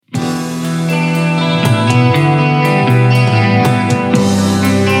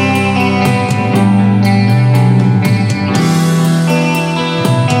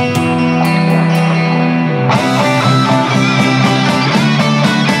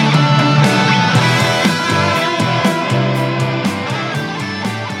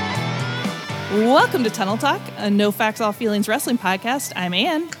Welcome to Tunnel Talk, a no facts, all feelings wrestling podcast. I'm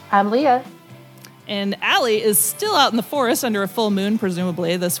Anne. I'm Leah. And Allie is still out in the forest under a full moon,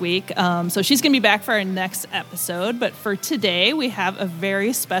 presumably, this week. So she's going to be back for our next episode. But for today, we have a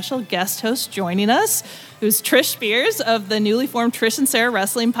very special guest host joining us, who's Trish Speirs of the newly formed Trish and Sarah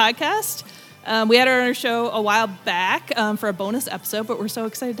Wrestling Podcast. We had her on our show a while back for a bonus episode, but we're so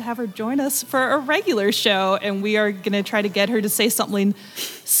excited to have her join us for a regular show. And we are going to try to get her to say something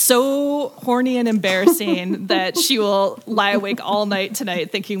so horny and embarrassing that she will lie awake all night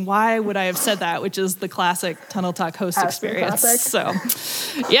tonight thinking, why would I have said that? Which is the classic Tunnel Talk host experience. So,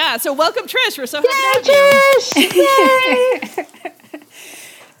 yeah. So welcome, Trish. We're so happy to have you. Trish! Yay!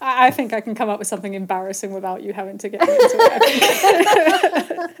 I think I can come up with something embarrassing without you having to get into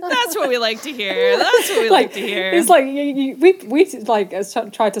it. That's what we like to hear. That's what we like to hear. It's like we like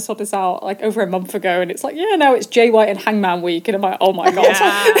tried to sort this out like over a month ago, and it's like, yeah, no, it's Jay White and Hangman week, and I'm like, oh my god,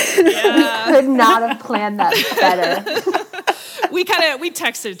 yeah. Could not have planned that better. We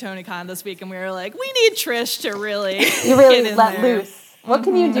texted Tony Khan this week, and we were like, we need Trish to really let loose. What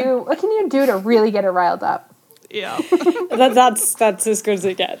can you do? What can you do to really get her riled up? Yeah, that's as good as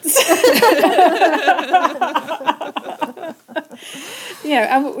it gets.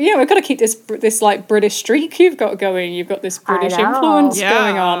 We've got to keep this like British streak you've got going. You've got this British influence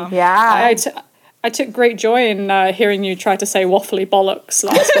going on. Yeah, I took great joy in hearing you try to say waffly bollocks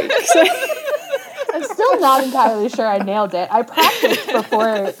last week. So. I'm still not entirely sure I nailed it. I practiced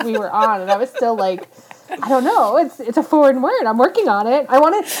before we were on, and I was still like, I don't know. It's a foreign word. I'm working on it. I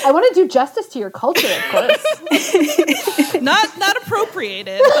want to do justice to your culture, of course. not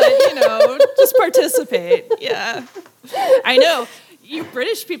appropriated, but just participate. Yeah, I know. You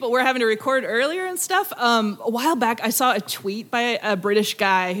British people were having to record earlier and stuff. A while back, I saw a tweet by a British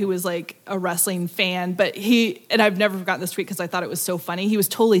guy who was like a wrestling fan, but and I've never forgotten this tweet because I thought it was so funny. He was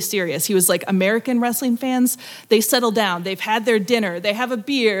totally serious. He was like, American wrestling fans, they settle down. They've had their dinner. They have a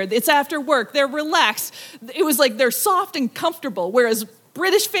beer. It's after work. They're relaxed. It was like they're soft and comfortable, whereas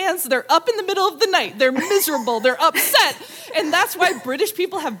British fans, they're up in the middle of the night. They're miserable. They're upset. And that's why British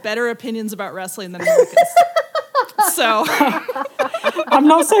people have better opinions about wrestling than Americans. So I'm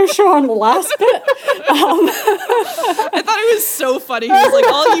not so sure on the last bit. I thought it was so funny. He was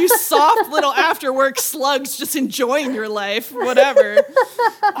like, all you soft little after work slugs just enjoying your life, whatever.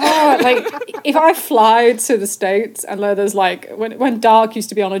 Like if I fly to the States and there's like when Dark used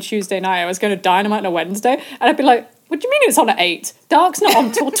to be on a Tuesday night, I was going to Dynamite on a Wednesday, and I'd be like, what do you mean it's on at 8? Dark's not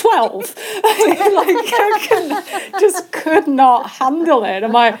on till 12. I could not handle it.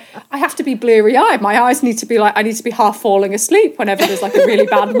 I have to be bleary-eyed. My eyes need to be like, I need to be half falling asleep whenever there's like a really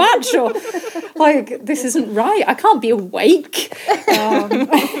bad match, or like, this isn't right. I can't be awake. I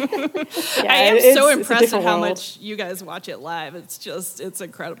am so impressed at how much you guys watch it live. It's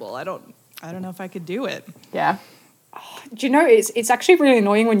incredible. I don't know if I could do it. Yeah. Do you know, it's actually really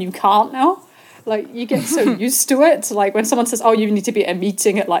annoying when you can't now. Like, you get so used to it. Like, when someone says, oh, you need to be at a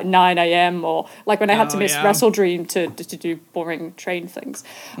meeting at, like, 9 a.m. or, like, when I had to miss Wrestle Dream to do boring train things,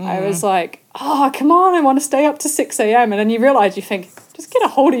 I was like, oh, come on, I want to stay up to 6 a.m. And then you realise, you think, just get a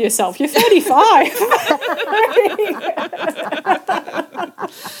hold of yourself. You're 35.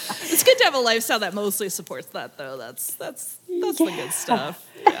 It's good to have a lifestyle that mostly supports that, though. That's the good stuff.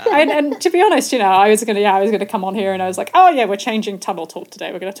 Yeah. And to be honest, I was gonna come on here and I was like, oh yeah, we're changing tunnel talk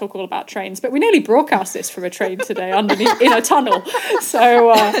today. We're gonna talk all about trains, but we nearly broadcast this from a train today underneath in a tunnel.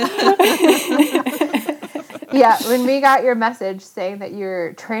 So yeah, when we got your message saying that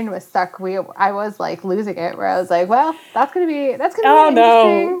your train was stuck, I was like losing it. Where I was like, well, that's gonna be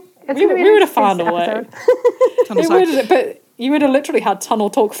interesting. We would have found a way. But you would have literally had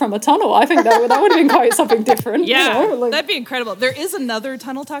tunnel talk from a tunnel. I think that would have been quite something different. Yeah, that'd be incredible. There is another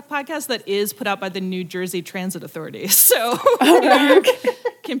Tunnel Talk podcast that is put out by the New Jersey Transit Authority. So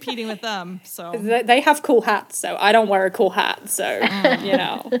competing with them. So they have cool hats, so I don't wear a cool hat. So,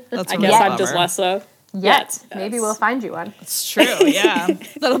 that's I guess I'm just lesser. Yet. Maybe we'll find you one. It's true, yeah.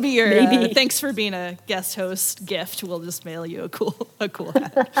 That'll be your thanks for being a guest host gift. We'll just mail you a cool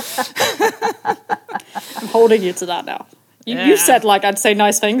hat. I'm holding you to that now. You said like I'd say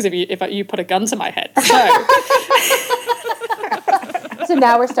nice things if you put a gun to my head. So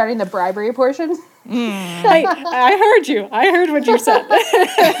now we're starting the bribery portion. I heard you. I heard what you said.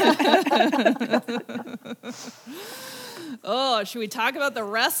 Oh, should we talk about the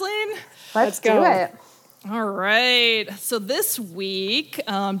wrestling? Let's do it. All right. So this week,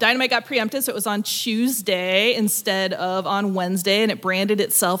 Dynamite got preempted, so it was on Tuesday instead of on Wednesday, and it branded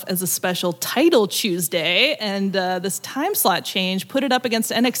itself as a special title Tuesday, and this time slot change put it up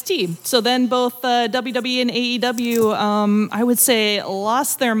against NXT. So then both WWE and AEW, I would say,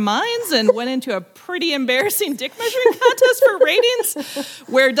 lost their minds and went into a pretty embarrassing dick measuring contest for ratings,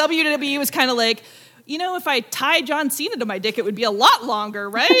 where WWE was kind of like, you know, if I tie John Cena to my dick, it would be a lot longer,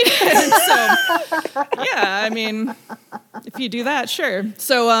 right? So, yeah, I mean, if you do that, sure.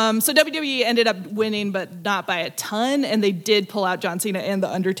 So WWE ended up winning, but not by a ton, and they did pull out John Cena and The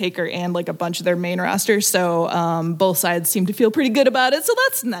Undertaker and like a bunch of their main roster. So both sides seem to feel pretty good about it. So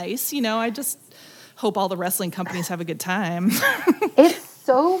that's nice. You know, I just hope all the wrestling companies have a good time. It's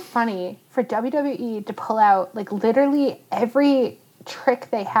so funny for WWE to pull out like literally every trick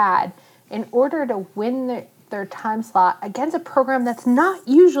they had in order to win their time slot against a program that's not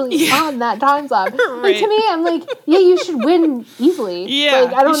usually on that time slot. Right. Like, to me, I'm like, yeah, you should win easily. Yeah,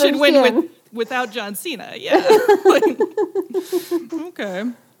 like, I don't you should understand. win without John Cena. Yeah. Like,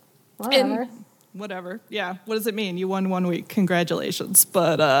 okay. Whatever. Whatever. Yeah. What does it mean? You won 1 week. Congratulations.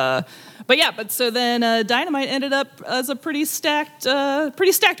 But so then Dynamite ended up as a pretty stacked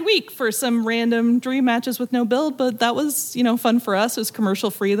week for some random dream matches with no build. But that was, you know, fun for us. It was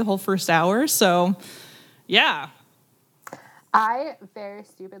commercial free the whole first hour. So, yeah. I very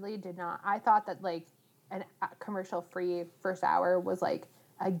stupidly did not. I thought that like a commercial free first hour was like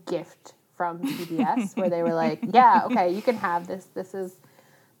a gift from PBS where they were like, yeah, okay, you can have this. This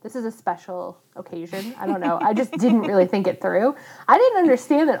is a special occasion. I don't know. I just didn't really think it through. I didn't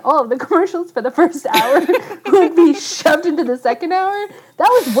understand that all of the commercials for the first hour would be shoved into the second hour.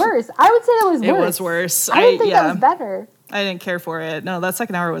 That was worse. I would say that was worse. It was worse. I didn't think that was better. I didn't care for it. No, that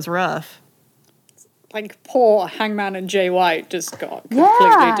second hour was rough. Like, poor Hangman and Jay White just got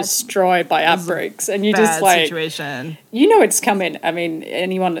completely destroyed by ad breaks. And you just like, situation. You know it's coming. I mean,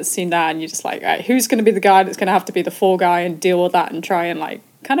 anyone that's seen that and you're just like, right, who's going to be the guy that's going to have to be the fall guy and deal with that and try and like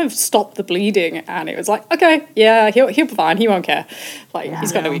kind of stop the bleeding? And it was like, okay, yeah, he'll be fine. He won't care. Like,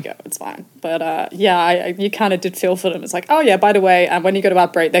 he's got to go. It's fine. But you kind of did feel for them. It's like, oh yeah, by the way, and when you go to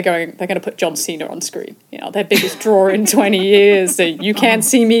ad break, they're going to put John Cena on screen. You know, their biggest draw in 20 years. The You Can't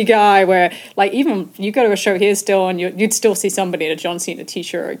See Me guy, where like even you go to a show here still and you'd still see somebody in a John Cena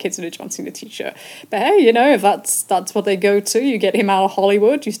t-shirt or a kids in a John Cena t-shirt. But hey, you know, if that's what they go to, you get him out of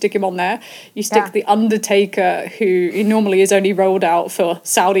Hollywood, you stick him on there. You stick the Undertaker, who normally is only rolled out for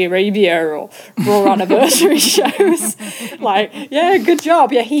Saudi Arabia or Raw anniversary shows. Like, yeah, good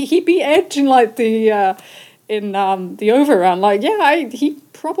job. Yeah, he beat Edge in like the overrun. Like, yeah, he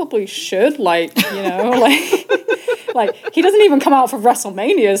probably should. Like, you know, like he doesn't even come out for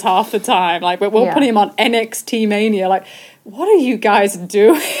WrestleManias half the time. Like, we'll put him on NXT Mania. Like, what are you guys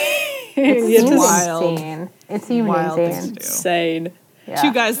doing? It's wild. It's even insane. Yeah.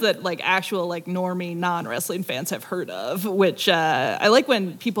 Two guys that like actual like normie non-wrestling fans have heard of, which I like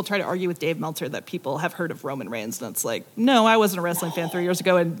when people try to argue with Dave Meltzer that people have heard of Roman Reigns, and it's like, no, I wasn't a wrestling fan 3 years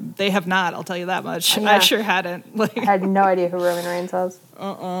ago, and they have not, I'll tell you that much. I sure hadn't. Like, I had no idea who Roman Reigns was.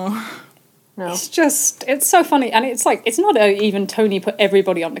 No. It's so funny, and it's like, it's not even Tony put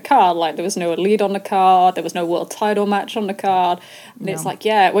everybody on the card. Like, there was no Elite on the card, there was no world title match on the card, and it's like,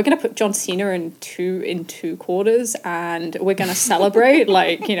 yeah, we're gonna put John Cena in two quarters, and we're gonna celebrate.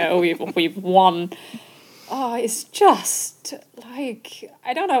 Like, you know, we've won. Oh, it's just like,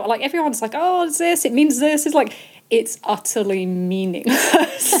 I don't know. Like, everyone's like, oh, it's this, it means this. It's like, it's utterly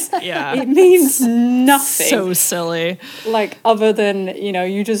meaningless. Yeah. It means nothing. So silly. Like, other than, you know,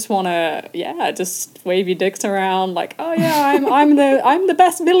 you just want to, just wave your dicks around. Like, oh yeah, I'm the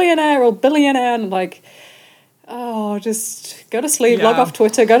best millionaire or billionaire. And like, oh, just go to sleep, log off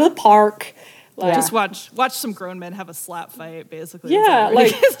Twitter, go to the park. Like, just watch some grown men have a slap fight, basically. Yeah,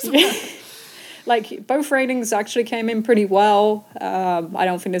 like, both ratings actually came in pretty well. I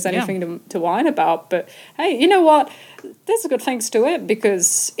don't think there's anything to whine about. But, hey, you know what? There's good things to it,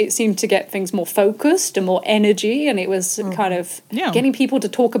 because it seemed to get things more focused and more energy, and it was kind of getting people to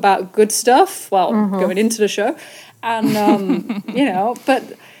talk about good stuff while going into the show. And, you know,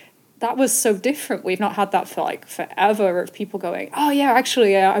 but that was so different. We've not had that for, like, forever, of people going, oh, yeah,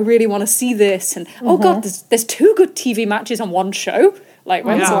 actually, I really want to see this. And, oh, God, there's 2 good TV matches on one show. Like,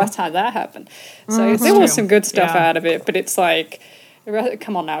 when's the last time that happened? So there was some good stuff out of it, but it's like,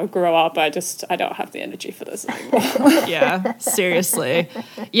 come on now, grow up. I don't have the energy for this anymore. Yeah, seriously.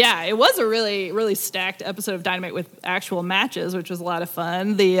 Yeah, it was a really, really stacked episode of Dynamite with actual matches, which was a lot of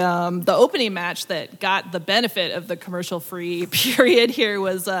fun. The opening match that got the benefit of the commercial-free period here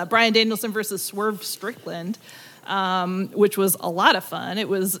was Bryan Danielson versus Swerve Strickland, which was a lot of fun. It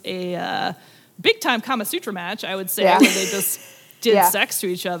was a big-time Kama Sutra match, I would say, where they just did sex to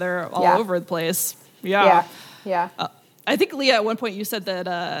each other all over the place. Yeah. I think, Leah, at one point you said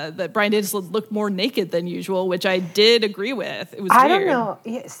that Bryan Danielson looked more naked than usual, which I did agree with. It was weird. I don't know.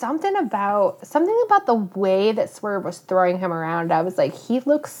 Something about the way that Swerve was throwing him around. I was like, he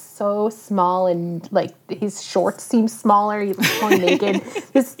looks so small, and like his shorts seem smaller. He looks more naked.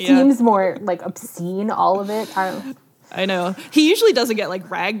 This seems more like obscene, all of it. I know. He usually doesn't get like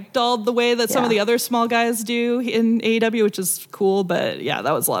ragdolled the way that some of the other small guys do in AEW, which is cool. But yeah,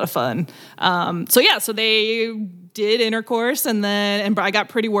 that was a lot of fun. So they did intercourse, and I got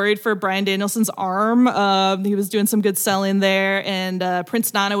pretty worried for Bryan Danielson's arm. He was doing some good selling there, and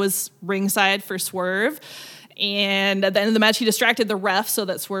Prince Nana was ringside for Swerve. And at the end of the match, he distracted the ref so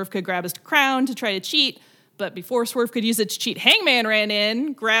that Swerve could grab his crown to try to cheat. But before Swerve could use it to cheat, Hangman ran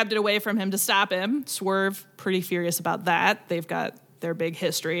in, grabbed it away from him to stop him. Swerve, pretty furious about that. They've got their big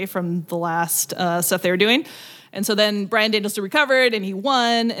history from the last stuff they were doing. And so then Bryan Danielson recovered, and he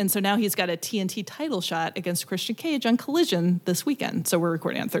won. And so now he's got a TNT title shot against Christian Cage on Collision this weekend. So we're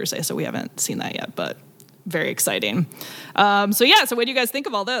recording on Thursday, so we haven't seen that yet, but very exciting. So what do you guys think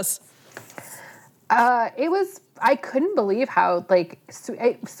of all this? I couldn't believe how like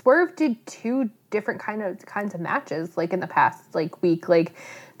Swerve did 2 different kinds of matches like in the past like week. Like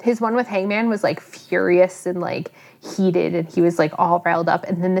his one with Hangman was like furious and like heated, and he was like all riled up,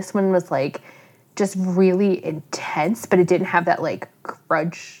 and then this one was like just really intense, but it didn't have that like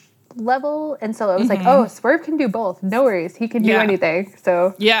grudge level. And so I was like, oh, Swerve can do both. No worries, he can do anything.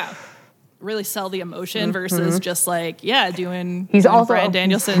 So really sell the emotion versus just like doing. He's also Bryan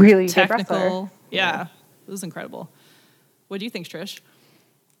Danielson really technical. Yeah, it was incredible. What do you think, Trish?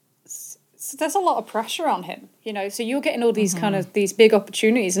 So there's a lot of pressure on him, so you're getting all these kind of these big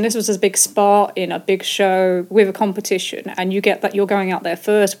opportunities, and this was a big spot in a big show with a competition, and you get that you're going out there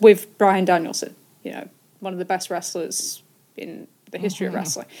first with Bryan Danielson, one of the best wrestlers in the history of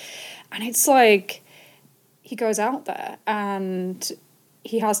wrestling. And it's like he goes out there and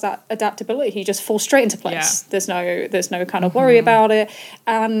he has that adaptability. He just falls straight into place. Yeah. There's no kind of worry about it.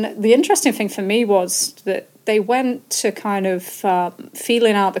 And the interesting thing for me was that they went to kind of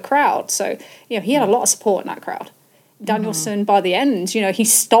feeling out the crowd. So, he had a lot of support in that crowd. Danielson, by the end,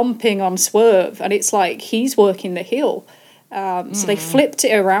 he's stomping on Swerve, and it's like he's working the heel. So they flipped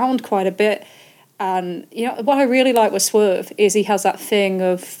it around quite a bit. And, what I really like with Swerve is he has that thing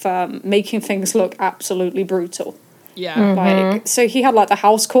of making things look absolutely brutal. Yeah. So he had like the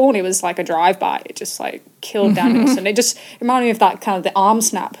house call, and it was like a drive-by. It just like killed Danielson. It just reminded me of that kind of the arm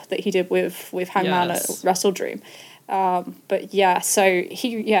snap that he did with Hangman at Wrestle Dream. But yeah, so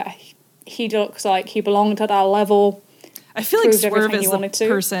he looks like he belonged at that level. I feel like Swerve is the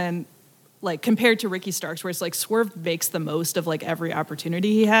person, like compared to Ricky Starks, where it's like Swerve makes the most of like every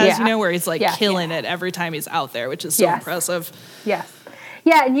opportunity he has, where he's like killing it every time he's out there, which is so impressive. Yes.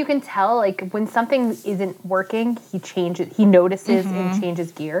 Yeah, and you can tell, like, when something isn't working, he notices and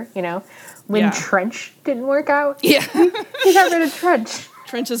changes gear, When Trench didn't work out, he got rid of Trench.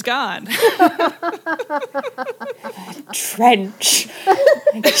 Trench is gone. Trench.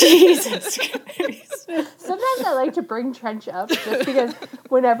 Jesus Christ. Sometimes I like to bring Trench up just because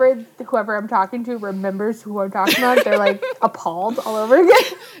whenever whoever I'm talking to remembers who I'm talking about, they're, like, appalled all over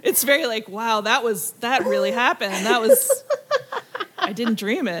again. It's very like, wow, that really happened. I didn't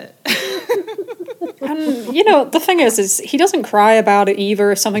dream it. And, the thing is he doesn't cry about it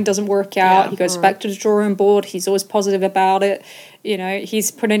either if something doesn't work out. He goes back to the drawing board. He's always positive about it. He's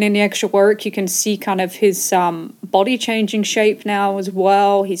putting in the extra work. You can see kind of his body changing shape now as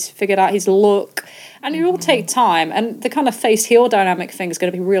well. He's figured out his look. And it will take time. And the kind of face-heel dynamic thing is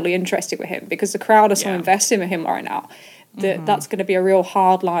going to be really interesting with him because the crowd are so invested in him right now. That's going to be a real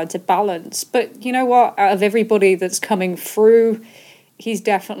hard line to balance. But you know what? Out of everybody that's coming through, he's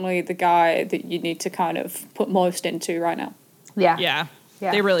definitely the guy that you need to kind of put most into right now. Yeah.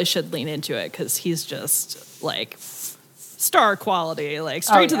 They really should lean into it because he's just like star quality, like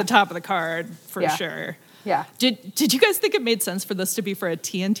straight to the top of the card for sure. Yeah. Did you guys think it made sense for this to be for a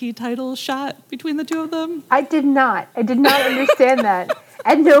TNT title shot between the two of them? I did not. I did not understand that.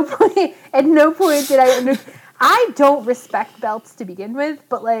 At no point did I understand. I don't respect belts to begin with,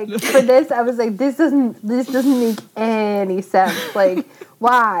 but like for this, I was like, this doesn't make any sense. Like,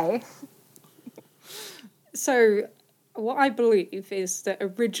 why? So, what I believe is that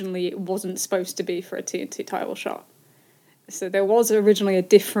originally it wasn't supposed to be for a TNT title shot. So there was originally a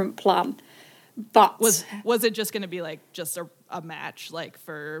different plan, but was it just going to be like just a match like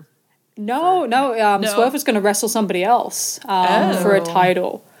for? No. Swerve was going to wrestle somebody else for a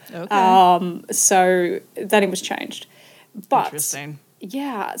title. Okay. So then it was changed. But interesting.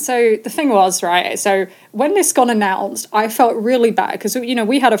 Yeah, so the thing was, right, so when this got announced, I felt really bad because, you know,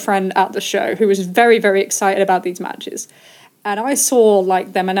 we had a friend at the show who was very, very excited about these matches. And I saw,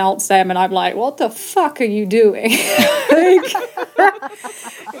 like, them announce them, and I'm like, what the fuck are you doing?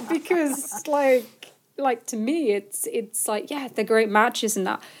 Because, like, to me, it's like, yeah, they're great matches and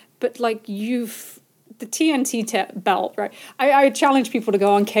that. But, like, the TNT belt, right? I challenge people to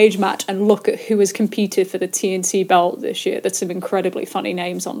go on Cage Match and look at who has competed for the TNT belt this year. There's some incredibly funny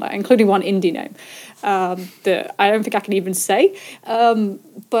names on there, including one indie name that I don't think I can even say.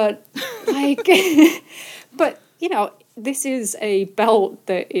 But like, but you know, this is a belt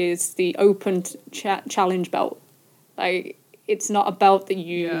that is the open challenge belt. Like, it's not a belt that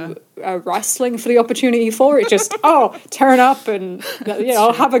you are wrestling for the opportunity for. It's just, turn up and, you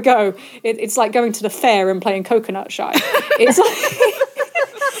know, have a go. It's like going to the fair and playing coconut shy. It's like...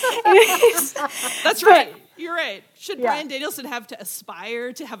 That's right. You're right. Should Bryan Danielson have to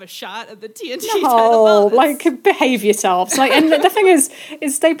aspire to have a shot at the TNT title belt? Like, behave yourselves. Like, and the thing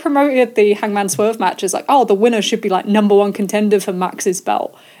is they promoted the Hangman Swerve match as like, the winner should be like number one contender for Max's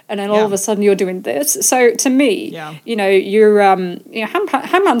belt. And then all of a sudden you're doing this. So to me, you know, you're,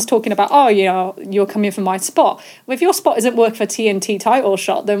 Hangman's talking about, you know, you're coming for my spot. Well, if your spot isn't worth a TNT title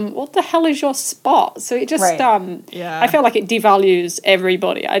shot, then what the hell is your spot? So it just, I feel like it devalues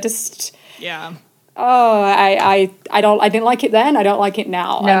everybody. I just, I didn't like it then. I don't like it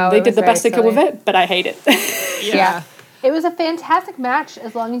now. No, and they did the best they could with it, but I hate it. Yeah. It was a fantastic match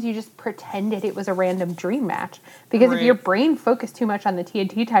as long as you just pretended it was a random dream match. Because if your brain focused too much on the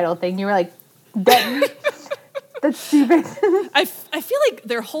TNT title thing, you were like, that's stupid. I feel like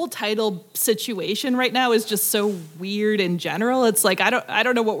their whole title situation right now is just so weird in general. It's like, I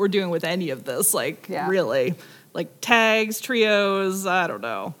don't know what we're doing with any of this. Like, really. Like, tags, trios, I don't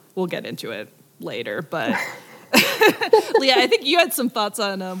know. We'll get into it later, but... Leah, I think you had some thoughts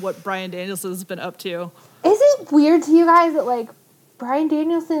on what Bryan Danielson has been up to. Is it weird to you guys that, like, Bryan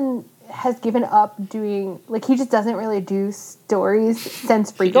Danielson has given up doing, like, he just doesn't really do stories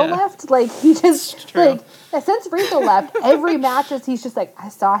since Regal left? Like, he just, like, since Regal left, every match he's just like, I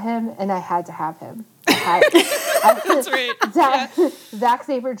saw him and I had to have him. That's right. Zack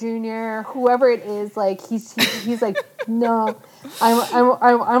Sabre Jr., whoever it is, like, he's like, no,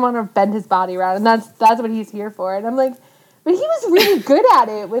 I want to bend his body around, and that's what he's here for. And I'm like, but he was really good at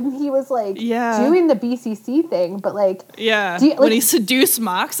it when he was, like, doing the BCC thing. But, like... Yeah, when he seduced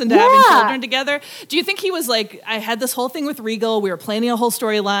Mox into having children together. Do you think he was, like, I had this whole thing with Regal, we were planning a whole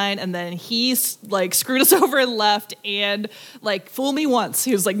storyline, and then he, like, screwed us over and left, and, like, fool me once.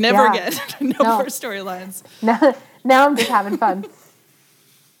 He was like, never again. no more storylines. Now I'm just having fun.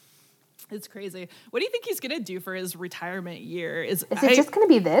 It's crazy. What do you think he's going to do for his retirement year? Is it just going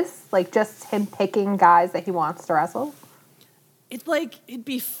to be this? Like, just him picking guys that he wants to wrestle? It'd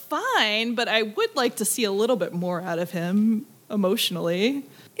be fine, but I would like to see a little bit more out of him emotionally.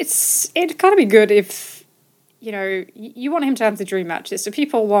 It'd kind of be good if, you know, you want him to have the dream matches. So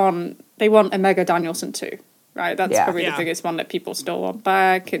people want Omega Danielson too, right? That's probably the biggest one that people still want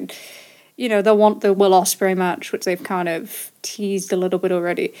back. And, you know, they'll want the Will Ospreay match, which they've kind of teased a little bit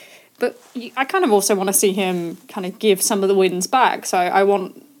already. But I kind of also want to see him kind of give some of the wins back. So I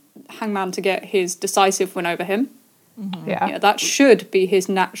want Hangman to get his decisive win over him. Mm-hmm. Yeah, that should be his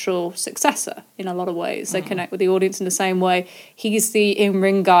natural successor in a lot of ways. They connect with the audience in the same way. He's the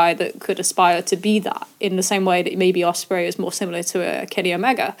in-ring guy that could aspire to be that, in the same way that maybe Ospreay is more similar to a Kenny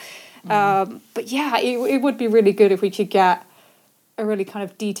Omega. But yeah, it would be really good if we could get a really kind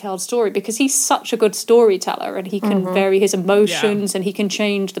of detailed story, because he's such a good storyteller, and he can vary his emotions, and he can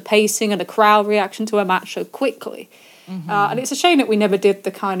change the pacing and the crowd reaction to a match so quickly. And it's a shame that we never did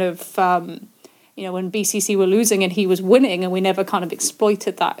the kind of... you know, when BCC were losing and he was winning, and we never kind of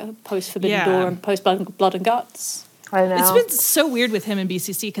exploited that post Forbidden Door and post Blood and Guts. I know. It's been so weird with him and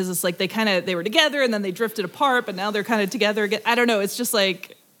BCC, because it's like they were together and then they drifted apart, but now they're kind of together again. I don't know. It's just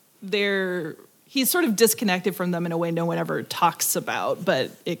like he's sort of disconnected from them in a way no one ever talks about, but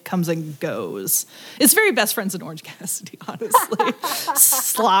it comes and goes. It's very Best Friends in Orange Cassidy, honestly.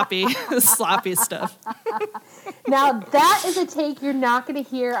 sloppy stuff. Now, that is a take you're not going to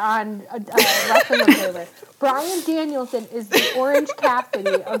hear on Wrestling Observer. Bryan Danielson is the Orange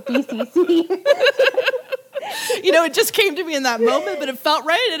Cassidy of BCC. You know, it just came to me in that moment, but it felt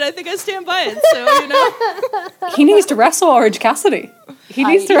right, and I think I stand by it. So, you know. He needs to wrestle Orange Cassidy. He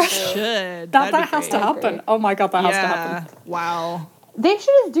needs to wrestle. Should. That has to happen. Oh my God, that has to happen. Wow. They should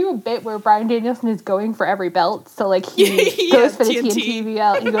just do a bit where Bryan Danielson is going for every belt. So, like, he goes for the TNT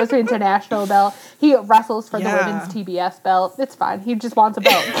belt, he goes for the international belt, he wrestles for the women's TBS belt. It's fine. He just wants a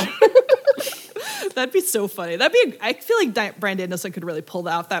belt. That'd be so funny. I feel like Bryan Danielson could really pull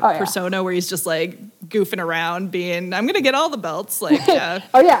off that persona where he's just like goofing around being, I'm going to get all the belts. Like, yeah.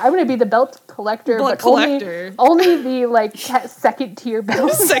 I'm going to be the belt collector. Only the like second tier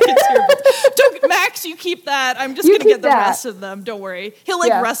belts. Second tier belts. Max, you keep that. I'm just going to get the rest of them. Don't worry. He'll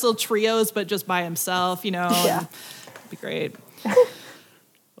wrestle trios, but just by himself, you know. Yeah. It'd be great.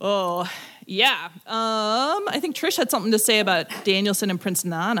 Oh, yeah. I think Trish had something to say about Danielson and Prince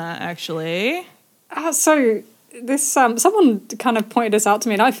Nana, actually. So this someone kind of pointed this out to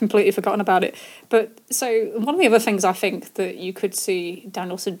me, and I've completely forgotten about it. But so one of the other things I think that you could see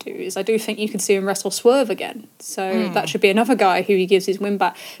Danielson do is I do think you could see him wrestle Swerve again. So that should be another guy who he gives his win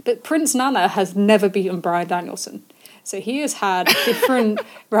back. But Prince Nana has never beaten Bryan Danielson. So he has had different,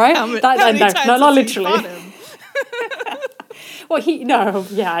 right? How many times not has he literally. fought him? Well,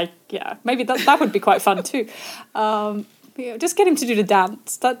 maybe that would be quite fun too. Just get him to do the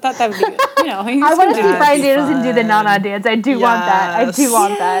dance. That would be good. I want to see Bryan Danielson do the Nana dance. I do want that. I do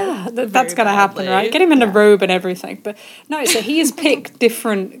want that. That's going to happen, right? Get him in the robe and everything. But no, so he has picked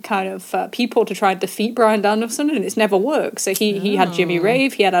different kind of people to try and defeat Bryan Danielson, and it's never worked. So he had Jimmy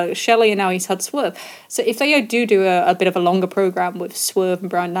Rave, he had Alex Shelley, and now he's had Swerve. So if they do a bit of a longer program with Swerve and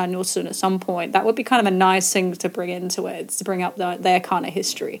Bryan Danielson at some point, that would be kind of a nice thing to bring into it, to bring up their kind of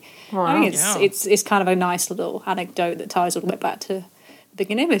history. Wow. I think it's kind of a nice little anecdote that ties all the way back to the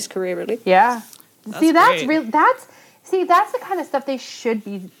beginning of his career, really. Yeah. That's real. That's the kind of stuff they should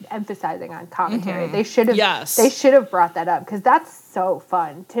be emphasizing on commentary. They should have brought that up because that's so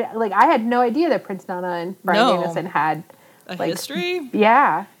fun. I had no idea that Prince Nana and Bryan Danielson had a history.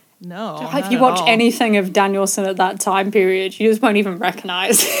 Yeah. No. If you watch anything of Danielson at that time period, you just won't even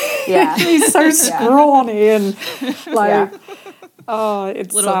recognize. Yeah. He's so scrawny and it's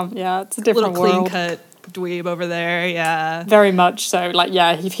it's a different little world. Clean cut dweeb over there, yeah. Very much so.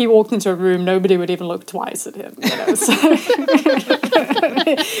 If he walked into a room, nobody would even look twice at him. So.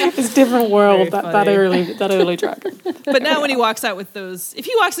 It's a different world, that early dragon. But now when he walks out with those, if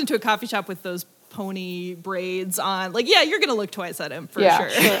he walks into a coffee shop with those pony braids on, you're going to look twice at him for sure.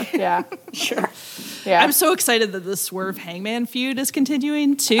 Yeah, sure. Yeah. I'm so excited that the Swerve Hangman feud is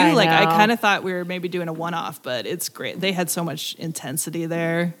continuing too. I kind of thought we were maybe doing a one-off, but it's great. They had so much intensity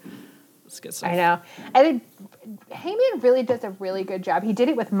there. It's good stuff. I know. And Hangman really does a really good job. He did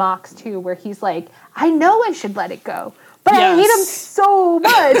it with Mox too, where he's like, I know I should let it go, but I hate him so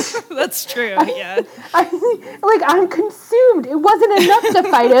much. That's true, yeah. I'm consumed. It wasn't enough to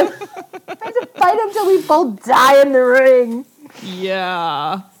fight him. I had to fight him till we both die in the ring.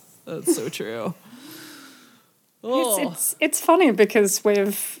 Yeah, that's so true. It's funny because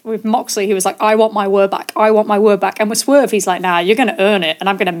with Moxley, he was like, I want my word back. And with Swerve, he's like, nah, you're going to earn it and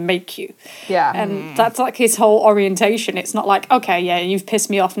I'm going to make you. Yeah. And that's like his whole orientation. It's not like, okay, yeah, you've pissed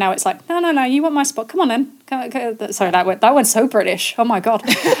me off. Now it's like, no, you want my spot. Come on then. Sorry, that went so British. Oh my God.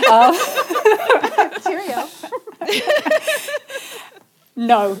 Cheerio.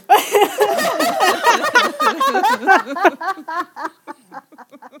 No.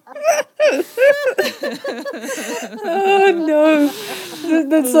 Oh no,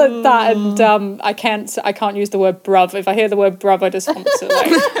 that's like that, and I can't use the word bruv. If I hear the word bruv, I just want to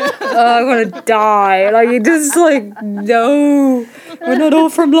I want to die. It just no, we're not all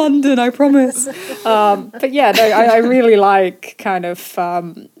from London, I promise. But yeah, I really like kind of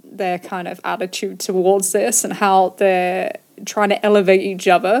their kind of attitude towards this and how they're trying to elevate each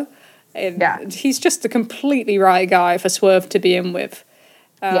other. And he's just the completely right guy for Swerve to be in with.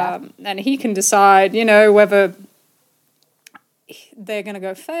 And he can decide, whether they're going to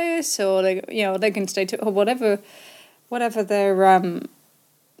go face or they can stay or whatever they're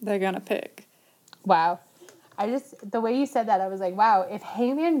going to pick. Wow. The way you said that, I was like, wow, if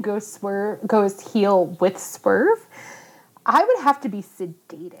Hangman goes heel with Swerve, I would have to be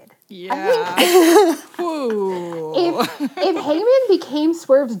sedated. Yeah. If Hangman became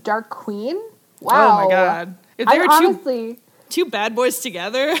Swerve's Dark Queen, wow. Oh my God. If they were two bad boys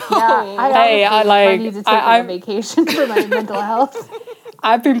together. Yeah, I need to take a vacation for my mental health.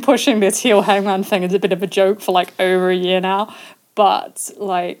 I've been pushing this heel Hangman thing as a bit of a joke for over a year now, but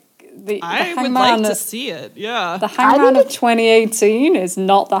I would like to see it. Yeah, the Hangman of 2018 is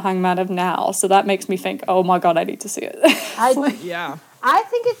not the Hangman of now, so that makes me think, oh my God, I need to see it. I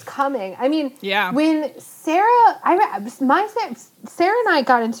think it's coming. I mean, yeah. When Sarah and I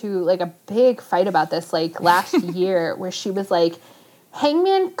got into a big fight about this last year, where she was like,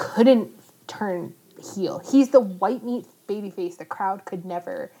 Hangman couldn't turn heel. He's the white meat babyface. The crowd could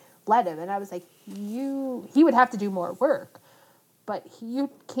never let him. And I was like, he would have to do more work, but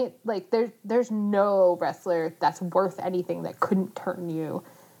you can't there's no wrestler that's worth anything that couldn't turn you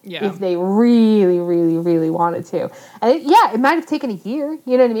if they really, really, really wanted to. And it might have taken a year.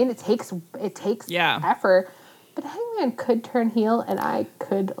 You know what I mean? It takes effort. But Hangman could turn heel, and I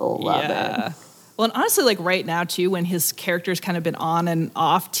could love it. Well, and honestly, like right now, too, when his character's kind of been on and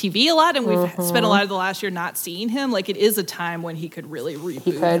off TV a lot, and we've spent a lot of the last year not seeing him, like it is a time when he could really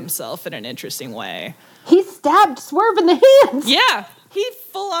reboot himself in an interesting way. He stabbed Swerve in the hands. Yeah, he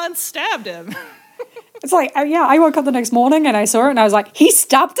full-on stabbed him. It's like, I woke up the next morning and I saw it and I was like, he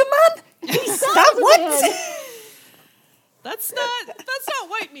stabbed a man? He stabbed what? That's not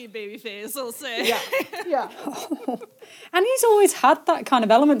white meat, babyface, I'll say. Yeah. And he's always had that kind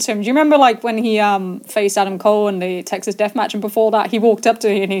of element to him. Do you remember, like, when he faced Adam Cole in the Texas Death Match, and before that, he walked up to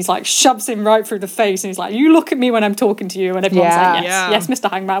him and he's like, shoves him right through the face, and he's like, you look at me when I'm talking to you, and everyone's like, yes, Mr.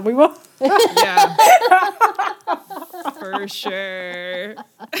 Hangman, we will. Yeah. For sure.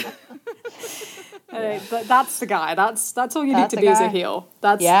 But that's the guy. That's all you need to be as a heel.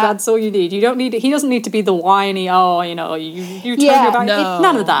 That's all you need. You don't need. He doesn't need to be the whiny. Oh, you know, you turn your back.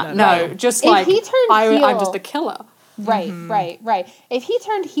 None of that. No. Just like I'm just a killer. Right, right. If he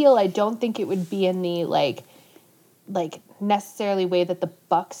turned heel, I don't think it would be in the like necessarily way that the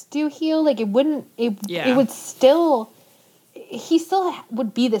Bucks do heel. Like it wouldn't. It would still. He still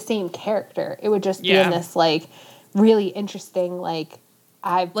would be the same character. It would just be in this like really interesting like.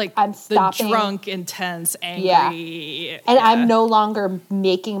 I'm stopping. The drunk, intense, angry. And I'm no longer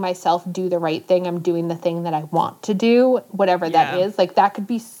making myself do the right thing. I'm doing the thing that I want to do, whatever that is. Like, that could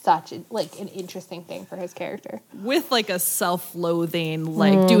be such an interesting thing for his character. With, like, a self-loathing,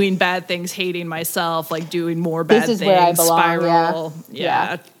 like, doing bad things, hating myself, like, doing more bad things. This is where I belong, spiral.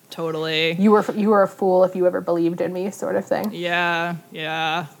 Yeah, totally. You were a fool if you ever believed in me, sort of thing. Yeah.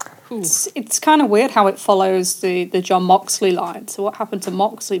 It's kind of weird how it follows the John Moxley line. So what happened to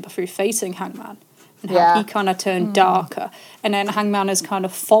Moxley before facing Hangman? And how he kind of turned darker. And then Hangman has kind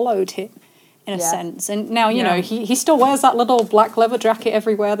of followed him in a sense. And now, you know, he still wears that little black leather jacket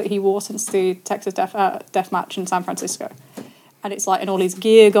everywhere that he wore since the Texas Death Match in San Francisco. And it's like, and all his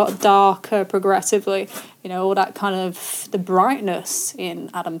gear got darker progressively. You know, all that kind of, the brightness in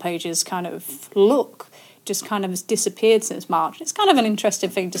Adam Page's kind of look just kind of has disappeared since March. It's kind of an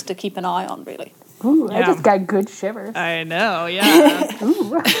interesting thing just to keep an eye on, really. Ooh, I just got good shivers. I know, yeah.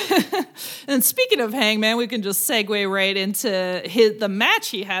 And speaking of Hangman, we can just segue right into the match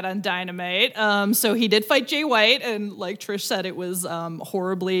he had on Dynamite. So he did fight Jay White, and like Trish said, it was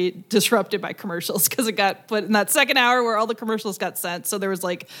horribly disrupted by commercials because it got put in that second hour where all the commercials got sent. So there was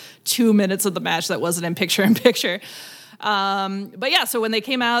like 2 minutes of the match that wasn't in picture-in-picture. But yeah, so when they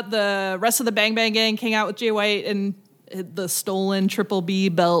came out, the rest of the Bang Bang Gang came out with Jay White and the stolen Triple B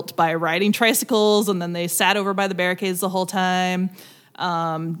belt by riding tricycles, and then they sat over by the barricades the whole time.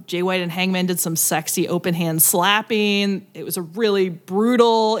 Jay White and Hangman did some sexy open hand slapping. It was a really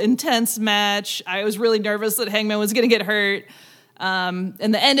brutal, intense match. I was really nervous that Hangman was going to get hurt. And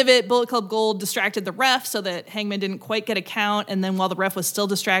the end of it, Bullet Club Gold distracted the ref so that Hangman didn't quite get a count, and then while the ref was still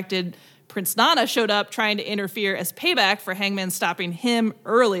distracted, Prince Nana showed up trying to interfere as payback for Hangman stopping him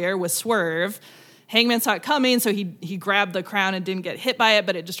earlier with Swerve. Hangman saw it coming, so he grabbed the crown and didn't get hit by it,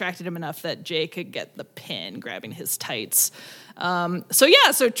 but it distracted him enough that Jay could get the pin, grabbing his tights. So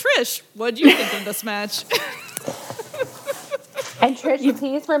Trish, what do you think of this match? And Trish,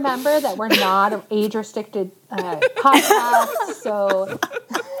 please remember that we're not an age-restricted podcast, so...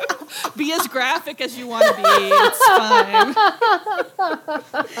 Be as graphic as you want to be. It's fine.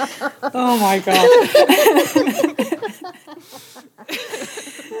 Oh, my God.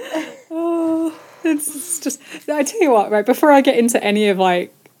 It's just, I tell you what, right, before I get into any of,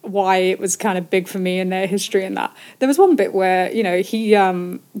 like, why it was kind of big for me in their history and that, there was one bit where, you know,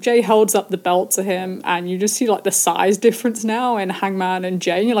 Jay holds up the belt to him and you just see, like, the size difference now in Hangman and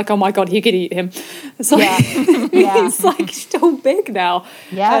Jay, and you're like, oh my God, he could eat him. It's like, he's, like, still big now.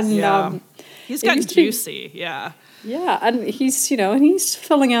 Yes. And, he's gotten juicy, Yeah, and he's, you know, and he's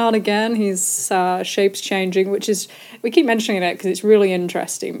filling out again. His shape's changing, which is, we keep mentioning it because it's really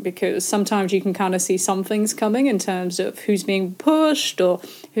interesting, because sometimes you can kind of see some things coming in terms of who's being pushed or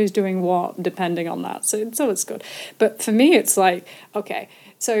who's doing what, depending on that. So it's good. But for me, it's like, okay,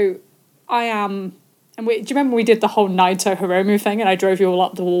 so I am, and do you remember we did the whole Naito Hiromu thing and I drove you all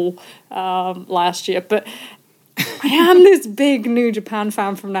up the wall last year? But I am this big New Japan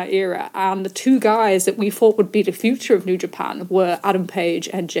fan from that era, and the two guys that we thought would be the future of New Japan were Adam Page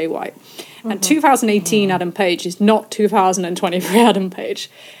and Jay White. And 2018 Adam Page is not 2023 Adam Page.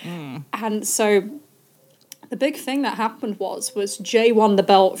 And so the big thing that happened was Jay won the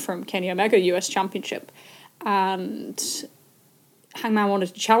belt from Kenny Omega US Championship, and Hangman wanted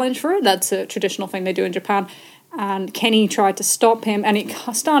to challenge for it. That's a traditional thing they do in Japan. and Kenny tried to stop him, and it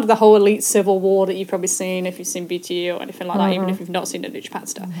started the whole Elite Civil War that you've probably seen if you've seen BTE or anything like that, even if you've not seen the New Japan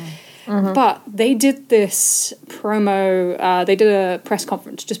stuff. But they did this promo, they did a press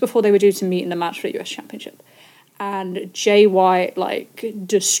conference just before they were due to meet in the match for the US Championship, and Jay White, like,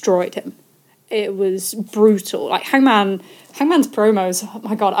 destroyed him. It was brutal. Like, Hangman's promos, oh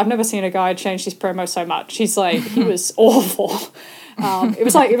my god, I've never seen a guy change his promo so much. He's like, he was awful. It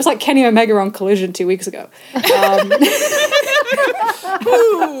was like Kenny Omega on Collision 2 weeks ago. That's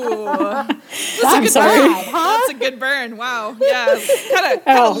a good burn. Wow. Yeah. Kind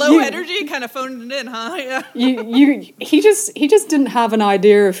of low energy, kind of phoned it in, huh? Yeah. He just didn't have an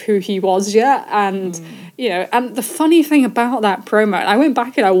idea of who he was yet, and you know, and the funny thing about that promo, and I went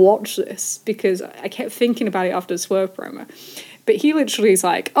back and I watched this because I kept thinking about it after the Swerve promo. But he literally is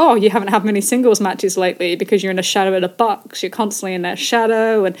like, oh, you haven't had many singles matches lately because you're in the shadow of the Bucks. You're constantly in their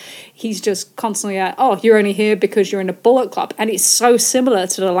shadow. And he's just constantly at, oh, you're only here because you're in a Bullet Club. And it's so similar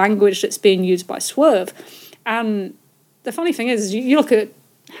to the language that's being used by Swerve. And the funny thing is you look at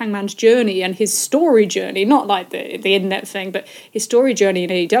Hangman's journey and his story journey, not like the internet thing, but his story journey in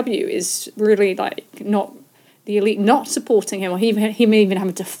AEW is really like not the Elite not supporting him, or him even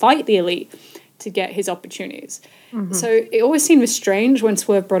having to fight the Elite to get his opportunities. So it always seemed strange when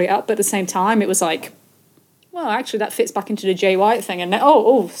Swerve brought it up, but at the same time it was like, well, actually that fits back into the Jay White thing, and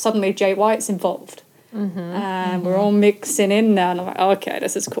suddenly Jay White's involved. And we're all mixing in now, and I'm like, okay,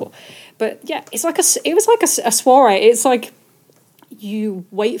 this is cool. But yeah, it was like a soiree. It's like you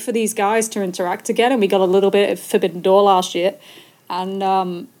wait for these guys to interact again, and we got a little bit of Forbidden Door last year, and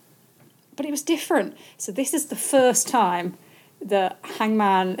but it was different. So this is the first time that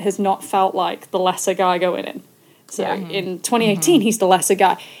Hangman has not felt like the lesser guy going in. So in 2018, he's the lesser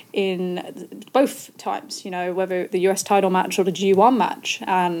guy. In both times, you know, whether the US title match or the G1 match.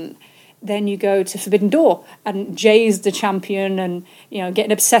 And then you go to Forbidden Door, and Jay's the champion, and, you know,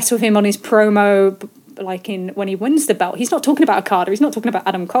 getting obsessed with him on his promo, like when he wins the belt. He's not talking about Okada. He's not talking about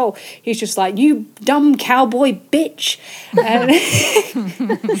Adam Cole. He's just like, you dumb cowboy bitch. And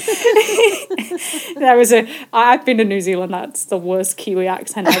I've been to New Zealand. That's the worst Kiwi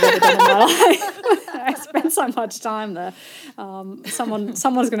accent I've ever done in my life. I spent so much time there. Someone's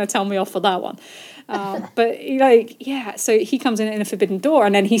going to tell me off for that one. But so he comes in a Forbidden Door,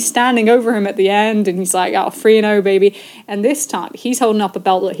 and then he's standing over him at the end, and he's like, 3-0, baby. And this time he's holding up a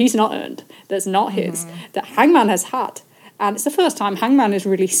belt that he's not earned, that's not his, that Hangman has had. And it's the first time Hangman has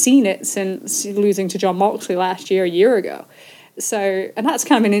really seen it since losing to Jon Moxley a year ago. So, and that's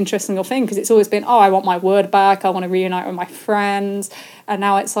kind of an interesting little thing, because it's always been, I want my word back, I want to reunite with my friends. And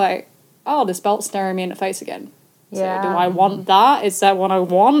now it's like, this belt's staring me in the face again. Yeah. So do I want that? Is that what I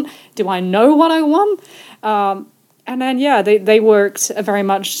want? Do I know what I want? And then, they worked very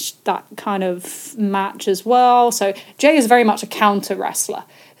much that kind of match as well. So Jay is very much a counter wrestler.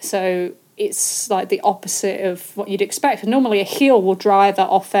 So it's like the opposite of what you'd expect. Normally a heel will drive that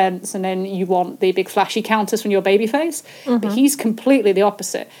offense, and then you want the big flashy counters from your babyface. But he's completely the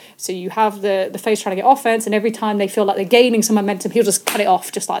opposite. So you have the face trying to get offense, and every time they feel like they're gaining some momentum, he'll just cut it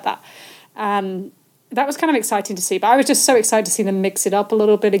off just like that. That was kind of exciting to see, but I was just so excited to see them mix it up a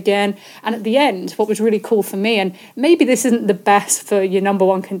little bit again. And at the end, what was really cool for me, and maybe this isn't the best for your number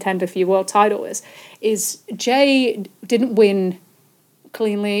one contender for your world title, is Jay didn't win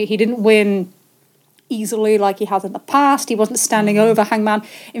cleanly. He didn't win easily like he has in the past. He wasn't standing over Hangman.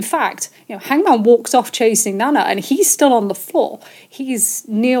 In fact, Hangman walks off chasing Nana, and he's still on the floor. He's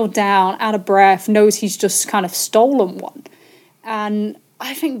kneeled down, out of breath, knows he's just kind of stolen one. And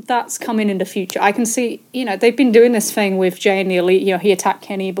I think that's coming in the future. I can see, they've been doing this thing with Jay and the Elite. He attacked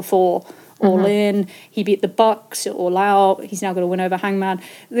Kenny before All In. He beat the Bucks at All Out. He's now going to win over Hangman.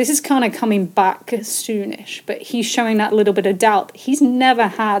 This is kind of coming back soonish, but he's showing that little bit of doubt he's never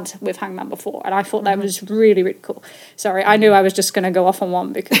had with Hangman before, and I thought that was really, really cool. Sorry, I knew I was just going to go off on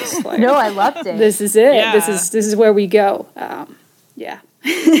one because no, I loved it. This is it. Yeah. This is where we go.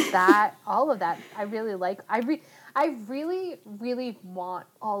 All of that, I really like. I really, really want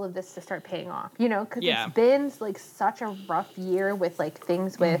all of this to start paying off, because it's been like such a rough year with like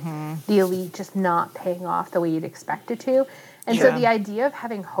things with the Elite just not paying off the way you'd expect it to. And so the idea of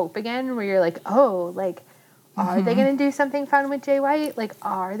having hope again, where you're like, are they going to do something fun with Jay White? Like,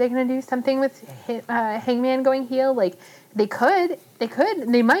 are they going to do something with Hangman going heel? Like, they could,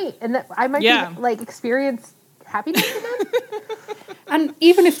 they might. And I might be, like, experience happiness again. And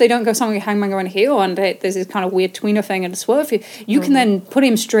even if they don't go something with Hangman going heel and there's this kind of weird tweener thing and a swerve, you can then put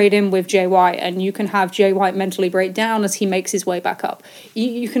him straight in with Jay White, and you can have Jay White mentally break down as he makes his way back up.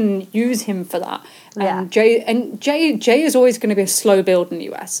 You can use him for that. Yeah. And Jay is always going to be a slow build in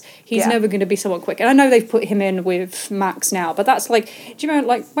the US. He's never going to be someone quick. And I know they've put him in with Max now, but that's like, do you remember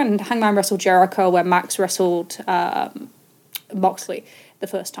like when Hangman wrestled Jericho, where Max wrestled Moxley the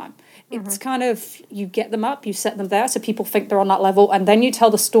first time? It's kind of, you get them up, you set them there so people think they're on that level, and then you tell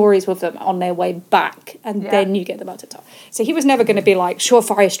the stories with them on their way back, and then you get them up to top. So he was never going to be like,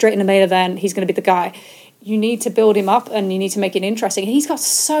 surefire, straight in the main event, he's going to be the guy. You need to build him up, and you need to make it interesting. And he's got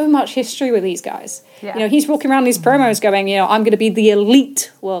so much history with these guys. Yeah. You know, he's walking around these promos going, you know, I'm going to be the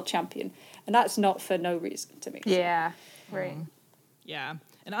elite world champion. And that's not for no reason to me. Yeah, right. Yeah.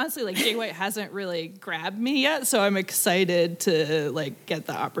 And honestly, like, Jay White hasn't really grabbed me yet, so I'm excited to, like, get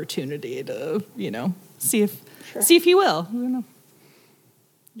the opportunity to, you know, see if he will. I don't know.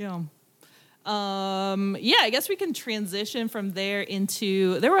 Yeah. I guess we can transition from there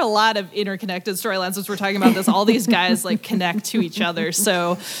into, there were a lot of interconnected storylines as we're talking about this. All these guys like connect to each other.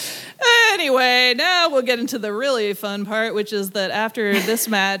 So anyway, now we'll get into the really fun part, which is that after this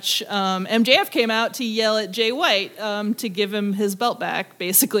match, MJF came out to yell at Jay White to give him his belt back,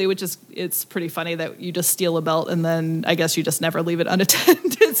 basically, which is, it's pretty funny that you just steal a belt and then I guess you just never leave it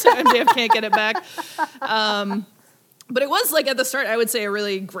unattended, so MJF can't get it back. But it was, like, at the start, I would say, a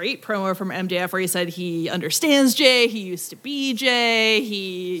really great promo from MJF where he said he understands Jay, he used to be Jay,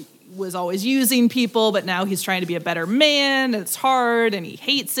 he was always using people, but now he's trying to be a better man, and it's hard, and he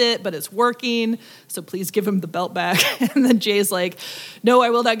hates it, but it's working, so please give him the belt back. And then Jay's like, no,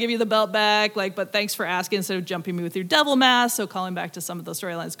 I will not give you the belt back, like, but thanks for asking instead of jumping me with your devil mask, so calling back to some of those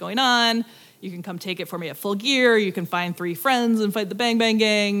storylines going on. You can come take it for me at Full Gear, you can find 3 friends and fight the Bang Bang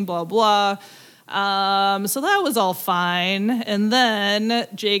Gang, blah, blah. So that was all fine. And then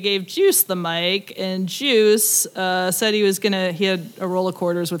Jay gave Juice the mic, and Juice said he had a roll of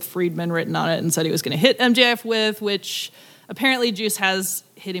quarters with Friedman written on it and said he was going to hit MJF with, which apparently Juice has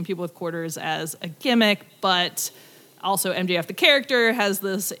hitting people with quarters as a gimmick, but also MJF the character has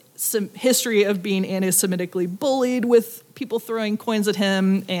this history of being anti-Semitically bullied with people throwing coins at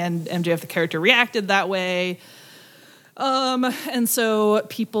him, and MJF the character reacted that way. And so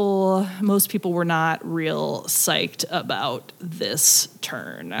most people were not real psyched about this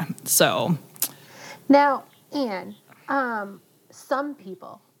turn. So now, Anne, some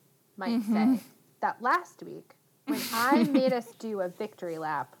people might say that last week when I made us do a victory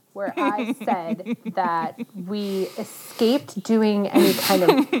lap where I said that we escaped doing any kind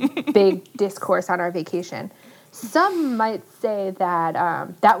of big discourse on our vacation, some might say that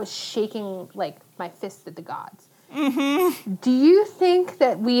that was shaking like my fist at the gods. Mm-hmm. Do you think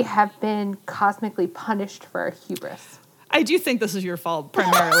that we have been cosmically punished for our hubris? I do think this is your fault,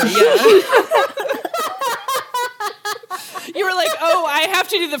 primarily, yeah. You were like, oh, I have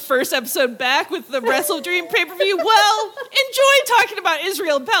to do the first episode back with the Wrestle Dream pay-per-view. Well, enjoy talking about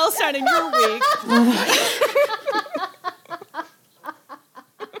Israel and Palestine in your week.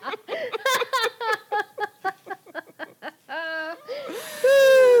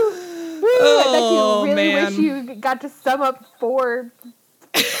 I really wish you got to sum up 4 or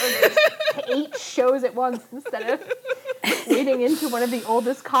 8 shows at once instead of wading into one of the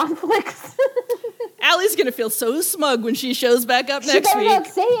oldest conflicts. Allie's going to feel so smug when she shows back up next week. She better not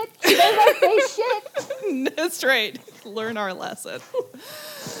say it. She better not say shit. That's right. Learn our lesson.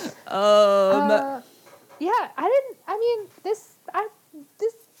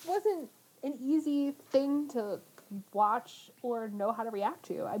 This wasn't an easy thing to watch or know how to react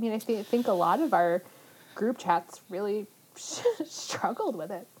to. I mean, I think a lot of our group chats really struggled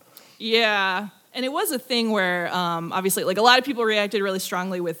with it. Yeah. And it was a thing where, obviously, like, a lot of people reacted really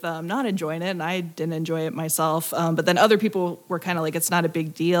strongly with not enjoying it, and I didn't enjoy it myself. But then other people were kind of like, it's not a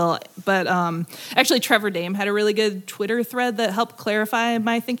big deal. But actually, Trevor Dame had a really good Twitter thread that helped clarify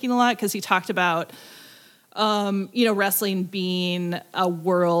my thinking a lot, because he talked about wrestling being a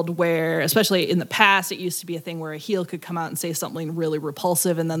world where, especially in the past, it used to be a thing where a heel could come out and say something really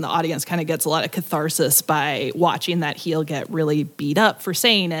repulsive, and then the audience kind of gets a lot of catharsis by watching that heel get really beat up for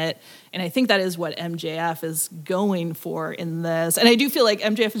saying it. And I think that is what MJF is going for in this. And I do feel like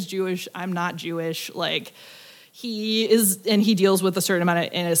MJF is Jewish. I'm not Jewish. Like, he is, and he deals with a certain amount of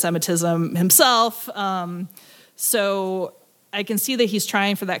anti-Semitism himself. So I can see that he's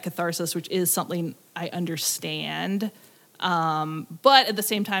trying for that catharsis, which is something I understand. But at the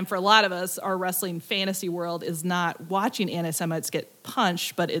same time, for a lot of us, our wrestling fantasy world is not watching anti-Semites get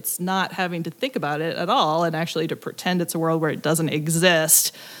punched, but it's not having to think about it at all and actually to pretend it's a world where it doesn't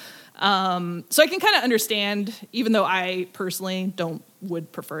exist. So I can kind of understand, even though I personally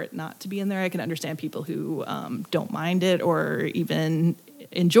would prefer it not to be in there, I can understand people who don't mind it or even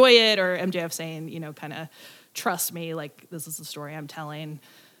enjoy it, or MJF saying, you know, kind of trust me, like this is the story I'm telling.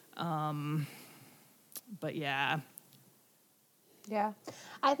 But yeah. Yeah.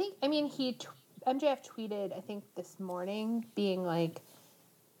 MJF tweeted, I think this morning, being like,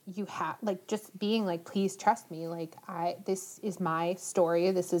 just being like, please trust me. Like, this is my story.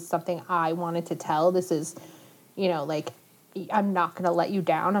 This is something I wanted to tell. This is, you know, like, I'm not going to let you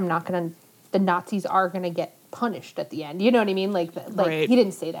down. The Nazis are going to get punished at the end. You know what I mean? Like, right. He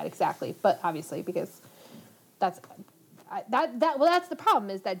didn't say that exactly, but obviously, because that's the problem,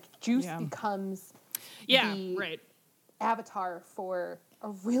 is that Juice becomes the avatar for a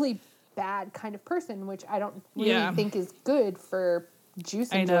really bad kind of person, which I don't really think is good for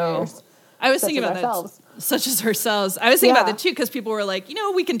Juice enjoyers. I was thinking about that, such as ourselves. I was thinking about that too, because people were like, you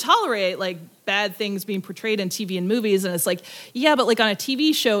know, we can tolerate like bad things being portrayed in TV and movies, and it's like, yeah, but like on a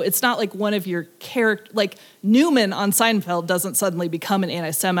TV show, it's not like one of your character, like Newman on Seinfeld doesn't suddenly become an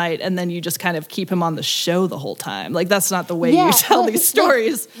anti-Semite and then you just kind of keep him on the show the whole time. Like that's not the way you tell these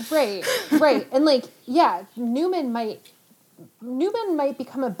stories. Like, right. And like, yeah, Newman might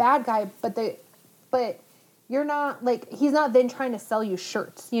become a bad guy, but you're not, like, he's not then trying to sell you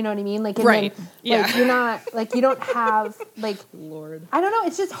shirts, you know what I mean? Like, like, you're not, like, you don't have, like, Lord. I don't know,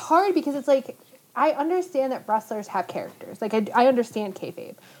 it's just hard because it's like, I understand that wrestlers have characters. Like, I understand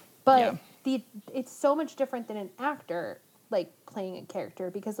kayfabe, but it's so much different than an actor, like, playing a character,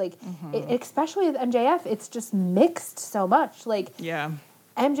 because, like, especially with MJF, it's just mixed so much. Like,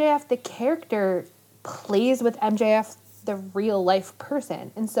 MJF, the character, plays with MJF, the real life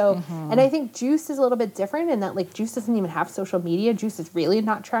person. And so, and I think Juice is a little bit different in that, like, Juice doesn't even have social media. Juice is really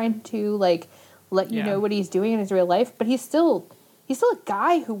not trying to, like, let you know what he's doing in his real life, but he's still a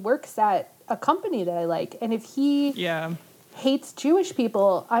guy who works at a company that I like. And if he hates Jewish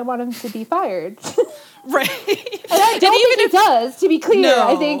people, I want him to be fired. Right. And I don't think he does, to be clear. No.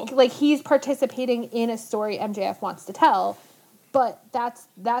 I think, like, he's participating in a story MJF wants to tell, but that's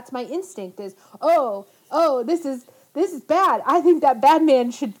my instinct is, this is bad. I think that bad man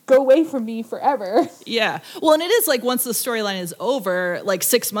should go away from me forever. Yeah. Well, and it is like, once the storyline is over, like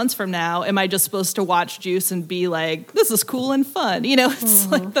 6 months from now, am I just supposed to watch Juice and be like, this is cool and fun? You know, it's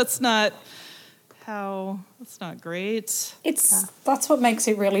like, that's not great. That's what makes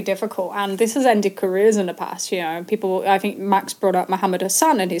it really difficult. And this has ended careers in the past, you know. People, I think Max brought up Muhammad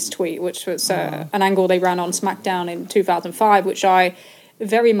Hassan in his tweet, which was an angle they ran on SmackDown in 2005, which I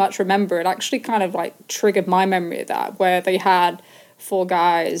very much remember. It actually kind of like triggered my memory of that, where they had 4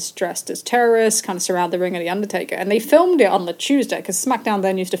 guys dressed as terrorists kind of surround the ring of The Undertaker, and they filmed it on the Tuesday, because SmackDown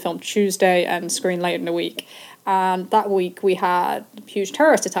then used to film Tuesday and screen later in the week, and that week we had a huge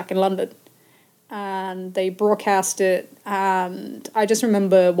terrorist attack in London, and they broadcast it, and I just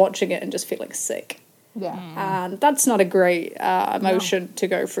remember watching it and just feeling sick. Yeah. And that's not a great emotion to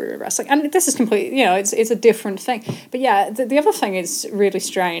go through wrestling. And this is completely, you know, it's a different thing. But yeah, the other thing is really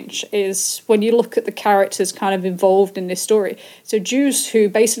strange is when you look at the characters kind of involved in this story. So Juice, who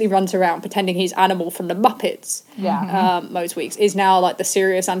basically runs around pretending he's Animal from the Muppets most weeks, is now like the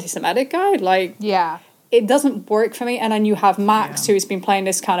serious anti-Semitic guy. Like, it doesn't work for me. And then you have Max, who's been playing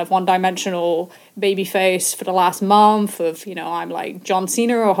this kind of one-dimensional babyface for the last month of, you know, I'm like John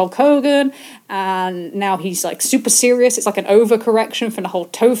Cena or Hulk Hogan, and now he's like super serious. It's like an overcorrection from the whole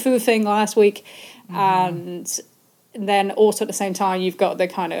tofu thing last week. And then also at the same time, you've got the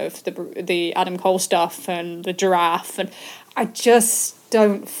kind of the Adam Cole stuff and the giraffe, and I just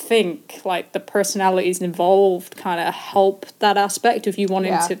don't think like the personalities involved kind of help that aspect if you want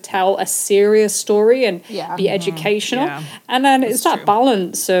him to tell a serious story and be educational. And then it's that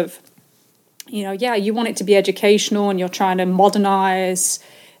balance of, you know, you want it to be educational and you're trying to modernize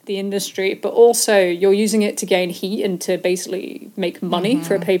the industry, but also you're using it to gain heat and to basically make money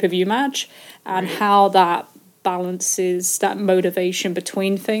for a pay-per-view match, and how that balances that motivation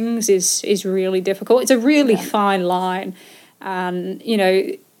between things is really difficult. It's a really fine line. And, you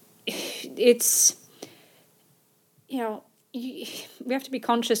know, it's, you know, we have to be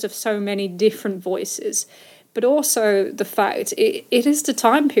conscious of so many different voices, but also the fact it is the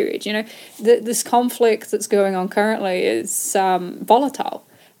time period, you know, this conflict that's going on currently is volatile,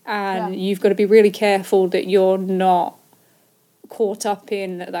 and you've got to be really careful that you're not caught up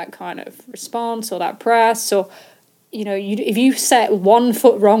in that kind of response or that press, or, you know, if you set 1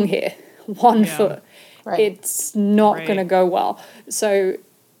 foot wrong here, one foot, it's not going to go well. So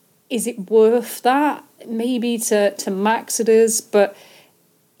is it worth that? Maybe to Max it is, but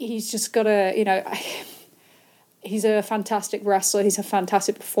he's just got to, you know, he's a fantastic wrestler. He's a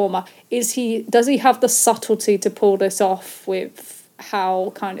fantastic performer. Does he have the subtlety to pull this off with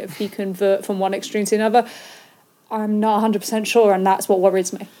how kind of he convert from one extreme to another? I'm not 100% sure, and that's what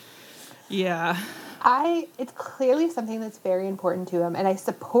worries me. Yeah. It's clearly something that's very important to him, and I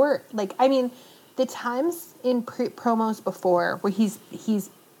support, the times in promos before where he's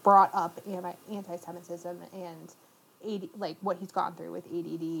brought up anti-Semitism and what he's gone through with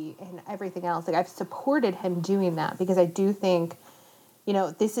ADD and everything else. I've supported him doing that because I do think,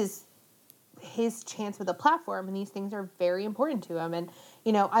 this is his chance with a platform, and these things are very important to him. And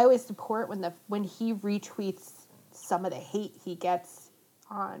I always support when he retweets some of the hate he gets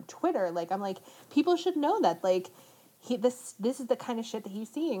on Twitter. I'm like, people should know that this is the kind of shit that he's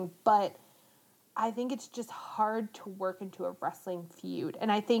seeing, but I think it's just hard to work into a wrestling feud. And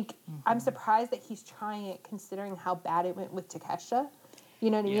I think I'm surprised that he's trying it, considering how bad it went with Takeshita. You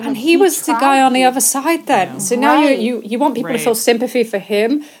know what I mean? And he was the guy on the other side then. Yeah. So now you want people to feel sympathy for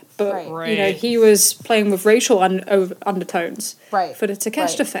him, but he was playing with racial undertones for the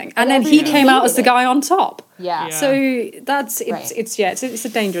Takeshita thing. And then he came out as the guy on top. Yeah. So it's a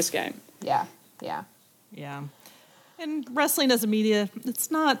dangerous game. Yeah. And wrestling as a media,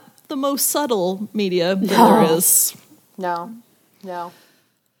 it's not the most subtle media that there is. No.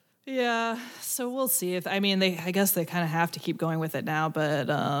 Yeah, so we'll see. I guess they kind of have to keep going with it now, but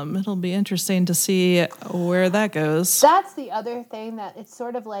it'll be interesting to see where that goes. That's the other thing, that it's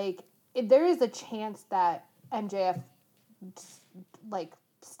sort of there is a chance that MJF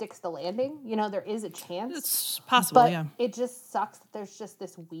sticks the landing. There is a chance. It's possible, but it just sucks that there's just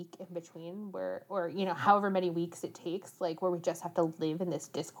this week in between or however many weeks it takes, where we just have to live in this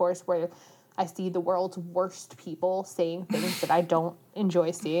discourse where I see the world's worst people saying things that I don't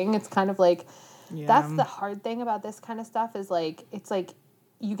enjoy seeing. It's kind of that's the hard thing about this kind of stuff is it's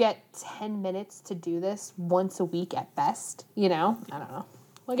you get 10 minutes to do this once a week at best, I don't know.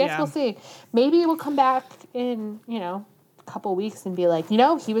 Well, I guess we'll see. Maybe we'll come back in, couple weeks and be like,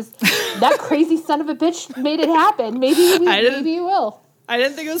 he was that crazy son of a bitch made it happen. Maybe he will. I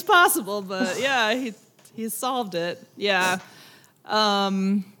didn't think it was possible, but he solved it. Yeah.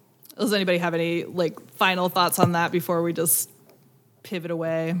 Does anybody have any final thoughts on that before we just pivot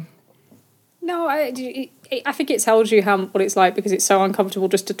away? No, I think it tells you what it's like because it's so uncomfortable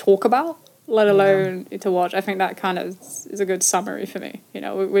just to talk about, let alone to watch. I think that kind of is a good summary for me.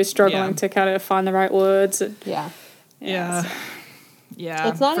 We're struggling to kind of find the right words. And, Yeah.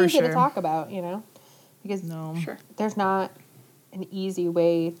 It's not easy to talk about, because there's not an easy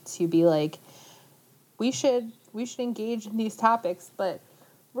way to be we should engage in these topics, but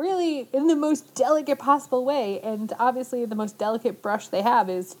really in the most delicate possible way. And obviously the most delicate brush they have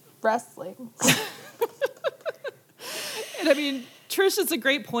is wrestling. And Trish, it's a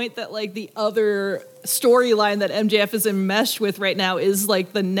great point that the other storyline that MJF is enmeshed with right now is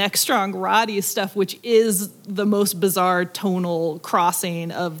the neck strong Roddy stuff, which is the most bizarre tonal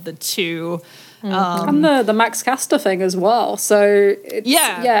crossing of the two. And the Max Caster thing as well. So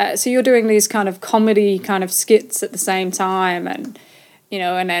so you're doing these kind of comedy kind of skits at the same time, and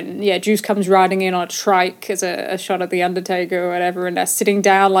and then Juice comes riding in on a trike as a shot of the Undertaker or whatever, and they're sitting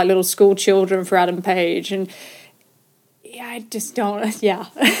down like little school children for Adam Page, and I just don't.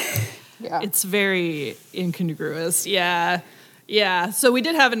 It's very incongruous. Yeah. So we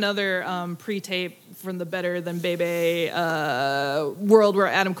did have another pre-tape from the Better Than Bebe world where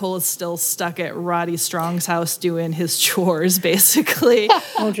Adam Cole is still stuck at Roddy Strong's house doing his chores, basically.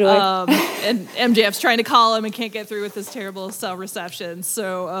 Oh, joy. And MJF's trying to call him and can't get through with his terrible cell reception.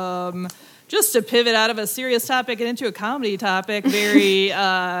 So just to pivot out of a serious topic and into a comedy topic very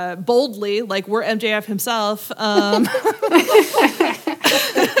boldly, we're MJF himself.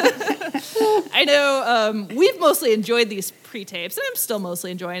 I know we've mostly enjoyed these pre-tapes, and I'm still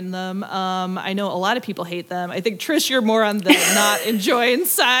mostly enjoying them. I know a lot of people hate them. I think Trish, you're more on the not enjoying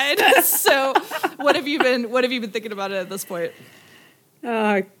side. So, what have you been thinking about it at this point?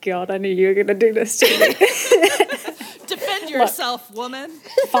 Oh God, I knew you were going to do this to me. Defend yourself, woman.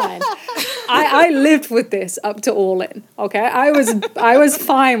 Fine. I lived with this up to All In. Okay, I was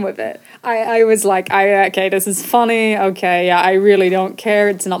fine with it. I was okay, this is funny. Okay, I really don't care.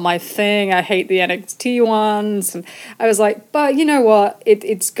 It's not my thing. I hate the NXT ones. And I was but you know what?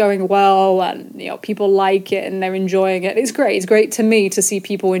 It's going well, and people like it and they're enjoying it. It's great. It's great to me to see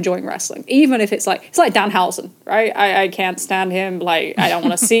people enjoying wrestling, even if it's like Danhausen, right? I can't stand him. I don't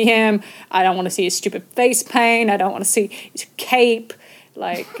want to see him. I don't want to see his stupid face paint. I don't want to see his cape.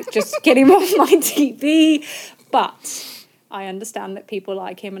 Just get him off my TV. But I understand that people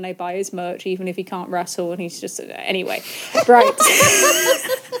like him and they buy his merch even if he can't wrestle, and he's just... Anyway, right.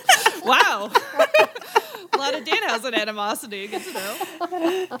 Wow. lot of Danhausen animosity. Good to know.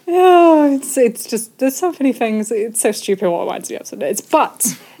 Yeah, it's just, there's so many things. It's so stupid what Wednesday episode is.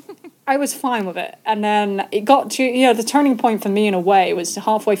 But I was fine with it. And then it got to, the turning point for me in a way was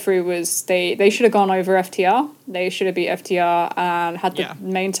halfway through was they should have gone over FTR. They should have beat FTR and had the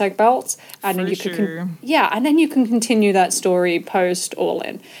main tag belts. And then you could, and then you can continue that story post All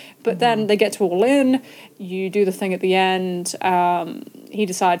In. But then they get to All In, you do the thing at the end, he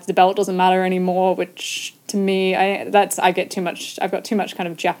decides the belt doesn't matter anymore, which to me, I've got too much kind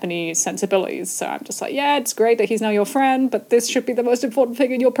of Japanese sensibilities, so I'm just like, yeah, it's great that he's now your friend, but this should be the most important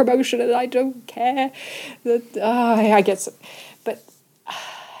thing in your promotion, and I don't care. I get so, but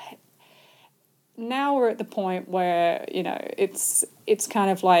now we're at the point where, it's kind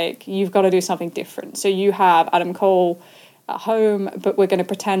of like, you've got to do something different. So you have Adam Cole at home, but we're going to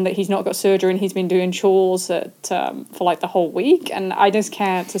pretend that he's not got surgery and he's been doing chores for like the whole week, and I just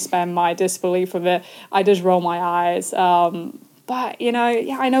can't suspend my disbelief of it. I just roll my eyes, but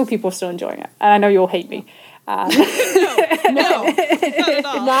I know people are still enjoying it, and I know you'll hate me. No, not at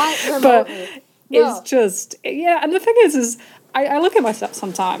all. Not remotely. But it's just, and the thing is I look at myself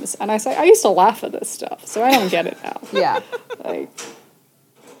sometimes and I say, I used to laugh at this stuff, so I don't get it now. Yeah. Like,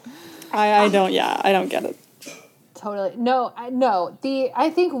 I don't get it. Totally. No. I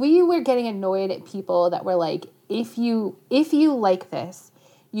think we were getting annoyed at people that were like, if you like this,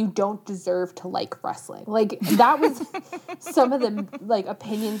 you don't deserve to like wrestling. Like, that was some of the like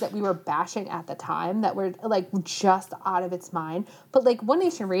opinions that we were bashing at the time that were like just out of its mind. But like One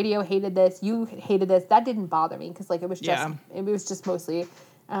Nation Radio hated this, you hated this. That didn't bother me because like it was just mostly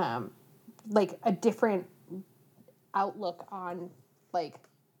like a different outlook on like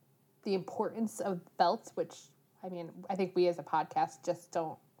the importance of belts, which I mean, I think we as a podcast just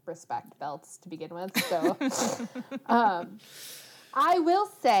don't respect belts to begin with. So, I will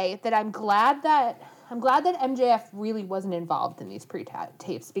say that I'm glad that MJF really wasn't involved in these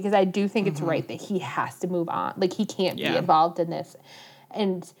pre-tapes, because I do think it's right that he has to move on. Like, he can't be involved in this.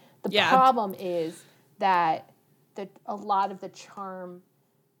 And the problem is that a lot of the charm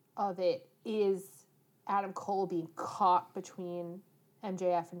of it is Adam Cole being caught between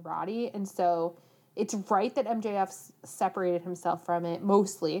MJF and Roddy, and so it's right that MJF separated himself from it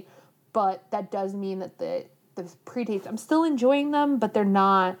mostly, but that does mean that the pre-tapes, I'm still enjoying them, but they're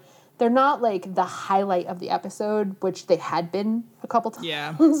not like the highlight of the episode, which they had been a couple times.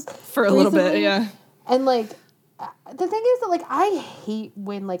 Yeah, for a little bit, yeah. And like, the thing is that like, I hate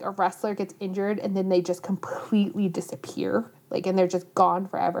when like a wrestler gets injured and then they just completely disappear, like, and they're just gone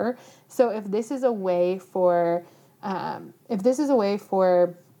forever. So if this is a way for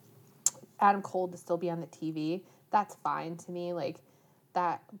Adam Cole to still be on the TV, that's fine to me. Like,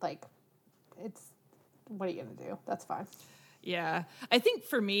 that, like, it's, what are you gonna do? That's fine. Yeah. I think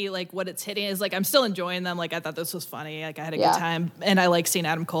for me, like, what it's hitting is, like, I'm still enjoying them. Like, I thought this was funny. Like, I had a good time, and I like seeing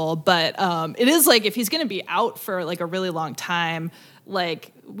Adam Cole. But it is, like, if he's going to be out for, like, a really long time,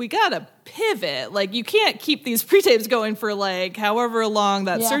 like, we got to pivot. Like, you can't keep these pre-tapes going for, like, however long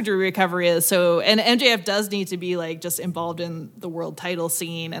that surgery recovery is. So, and MJF does need to be, like, just involved in the world title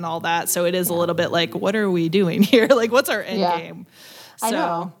scene and all that. So it is a little bit like, what are we doing here? Like, what's our end game? So, I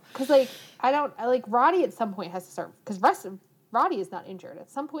know. Because, like, Roddy at some point has to start, because Roddy is not injured. At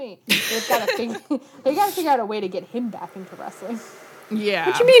some point, they've got to figure out a way to get him back into wrestling. Yeah.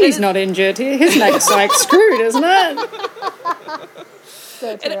 What do you mean he's not injured? His neck's like screwed, isn't it?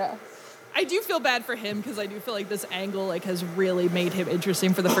 So true. I do feel bad for him, because I do feel like this angle like has really made him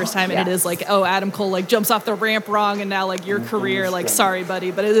interesting for the first time, and it is like, oh, Adam Cole like jumps off the ramp wrong, and now like your career, like, sorry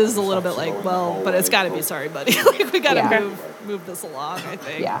buddy, but it is a little bit like, well, but it's got to be sorry buddy. Like, we got to move this along, I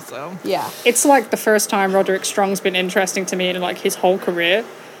think. Yeah. So it's like the first time Roderick Strong's been interesting to me in like his whole career.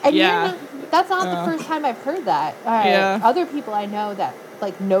 And that's not the first time I've heard that. Other people I know that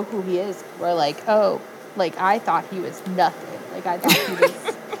like know who he is were like, oh, like, I thought he was nothing. Like, I thought he was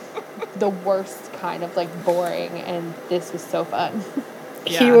the worst kind of like boring, and this was so fun.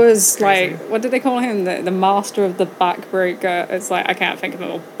 He was like, what did they call him? The master of the backbreaker. It's like, I can't think of a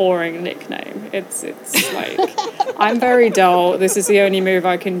more boring nickname. It's like, I'm very dull. This is the only move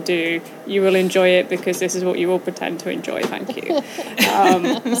I can do. You will enjoy it because this is what you will pretend to enjoy. Thank you.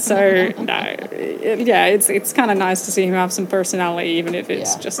 It's kind of nice to see him have some personality, even if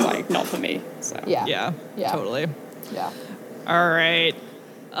it's just like not for me. So yeah, totally. Yeah. All right.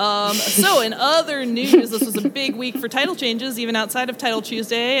 So in other news, this was a big week for title changes, even outside of Title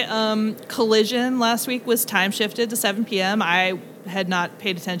Tuesday. Collision last week was time shifted to 7 p.m. I had not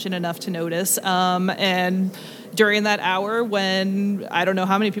paid attention enough to notice. And during that hour, when I don't know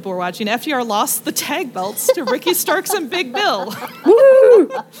how many people were watching, FTR lost the tag belts to Ricky Starks and Big Bill. Woo!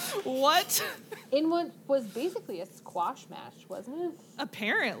 What? in what was basically a squash match, wasn't it?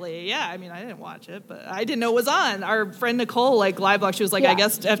 Apparently, yeah. I mean, I didn't watch it, but I didn't know it was on. Our friend Nicole, like, live blog, she was like, I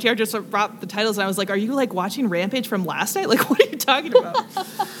guess FTR just dropped the titles, and I was like, are you, like, watching Rampage from last night? Like, what are you talking about?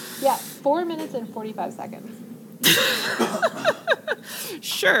 Yeah, 4 minutes and 45 seconds.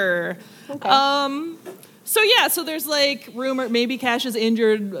 Sure. Okay. So there's like rumor, maybe Cash is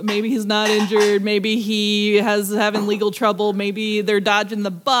injured, maybe he's not injured, maybe he has having legal trouble, maybe they're dodging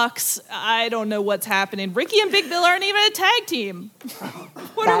the Bucks. I don't know what's happening. Ricky and Big Bill aren't even a tag team.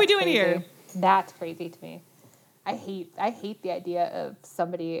 What are we doing here? That's crazy to me. I hate the idea of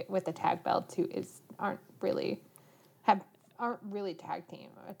somebody with a tag belt who aren't really a tag team.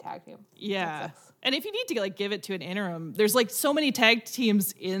 Yeah. And if you need to like give it to an interim, there's like so many tag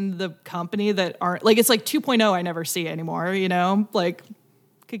teams in the company that aren't like, it's like 2.0 I never see anymore, you know? Like,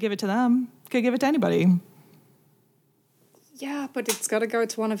 could give it to them. Could give it to anybody. Yeah, but it's got to go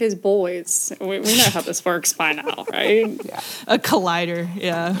to one of his boys. We know how this works by now, right? Yeah. A collider,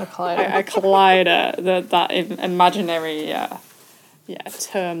 yeah. A collider. That imaginary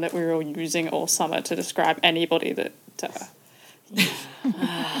term that we were all using all summer to describe anybody that...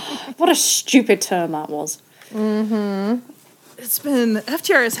 what a stupid term that was. Mm-hmm.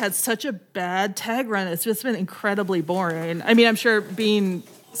 FTR has had such a bad tag run. It's just been incredibly boring. I mean, I'm sure being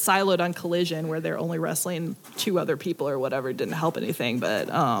siloed on Collision where they're only wrestling 2 other people or whatever didn't help anything, but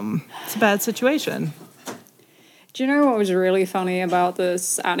it's a bad situation. Do you know what was really funny about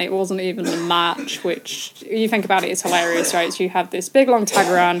this? And it wasn't even the match, which you think about it, it's hilarious, right? So you have this big long tag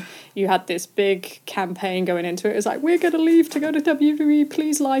run, you had this big campaign going into it. It's like, we're going to leave to go to WWE,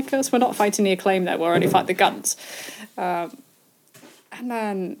 please like us. We're not fighting the Acclaim there, we're only fighting the Guns. And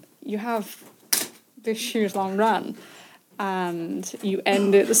then you have this huge long run, and you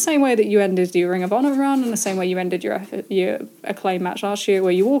end it the same way that you ended your Ring of Honor run, and the same way you ended your Acclaim match last year,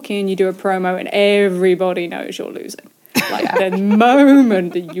 where you walk in, you do a promo, and everybody knows you're losing. Like, the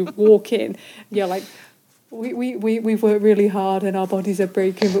moment that you walk in, you're like, we've worked really hard and our bodies are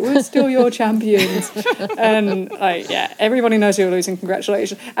breaking, but we're still your champions. And, like, yeah, everybody knows you're losing,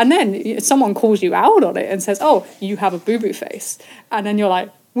 congratulations. And then someone calls you out on it and says, oh, you have a boo-boo face. And then you're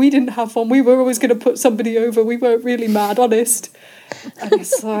like, we didn't have fun. We were always going to put somebody over. We weren't really mad, honest. And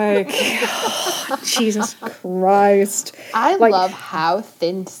it's like, oh, Jesus Christ. I love how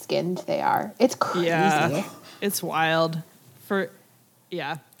thin-skinned they are. It's crazy. Yeah, it's wild.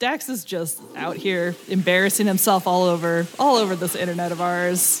 Dax is just out here embarrassing himself all over this internet of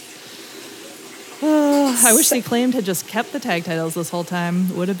ours. I wish the Acclaimed had just kept the tag titles this whole time.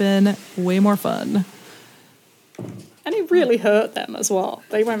 It would have been way more fun. And it really hurt them as well.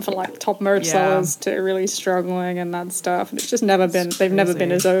 They went from like top merch sellers to really struggling and that stuff. And it's just never been, they've never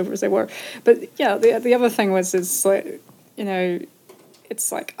been as over as they were. But yeah, the other thing was, is like, you know,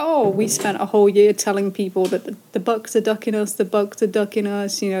 it's like, oh, we spent a whole year telling people that the Bucks are ducking us,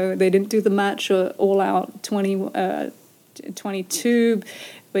 you know, they didn't do the match or All Out 22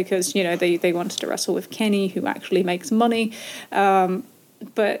 because, you know, they wanted to wrestle with Kenny, who actually makes money.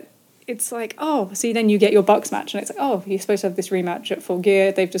 But it's like, oh, see, then you get your Bucks match, and it's like, oh, you're supposed to have this rematch at Full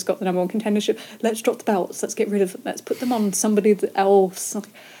Gear. They've just got the number 1 contendership. Let's drop the belts. Let's get rid of them. Let's put them on somebody else.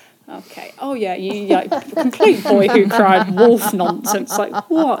 Okay. Oh, yeah, you like complete boy who cried wolf nonsense. Like,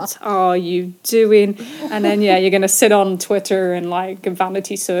 what are you doing? And then, yeah, you're going to sit on Twitter and, like,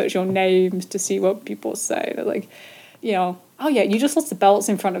 vanity search your names to see what people say. They're like, you know, oh, yeah, you just lost the belts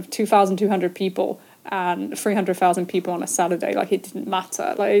in front of 2,200 people. And 300,000 people on a Saturday, like, it didn't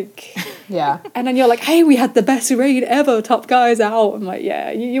matter, like, yeah. And then you're like, hey, we had the best reign ever, top guys out. I'm like, yeah,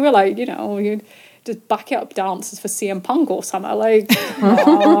 you were like, you know, you just back it up dances for CM Punk or something, like,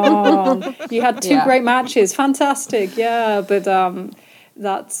 you had 2 great matches, fantastic, yeah, but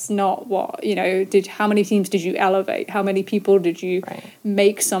that's not what, you know, how many teams did you elevate? How many people did you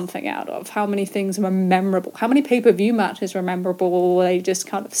make something out of? How many things were memorable? How many pay-per-view matches were memorable, or were they just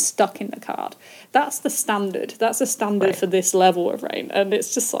kind of stuck in the card? That's the standard. That's the standard for this level of reign. And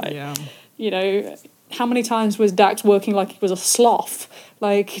it's just like, you know, how many times was Dax working like he was a sloth?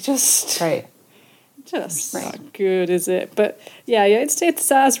 Like, just... not good, is it? But yeah,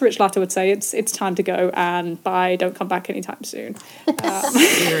 it's as Rich Latta would say, it's time to go, and bye, don't come back anytime soon.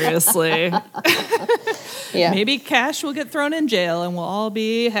 Seriously. Yeah. Maybe Cash will get thrown in jail and we'll all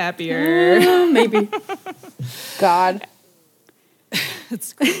be happier. Maybe. God.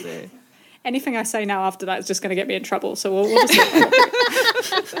 It's crazy. Anything I say now after that is just going to get me in trouble, so we'll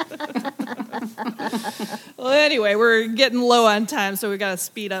just... Well, anyway, we're getting low on time, so we got to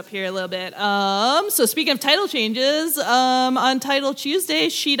speed up here a little bit. So speaking of title changes, on Title Tuesday,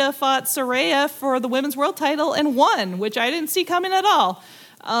 Shida fought Saraya for the Women's World title and won, which I didn't see coming at all.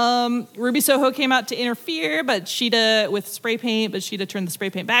 Ruby Soho came out to interfere, but Shida with spray paint, but Shida turned the spray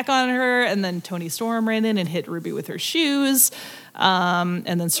paint back on her, and then Toni Storm ran in and hit Ruby with her shoes. And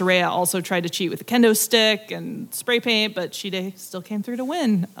then Saraya also tried to cheat with a kendo stick and spray paint, but Shida still came through to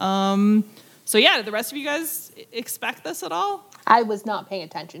win. So yeah, did the rest of you guys expect this at all? I was not paying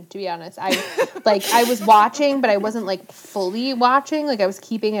attention, to be honest. I was watching, but I wasn't like fully watching. Like I was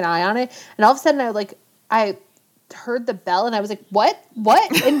keeping an eye on it, and all of a sudden I heard the bell, and I was like, "What?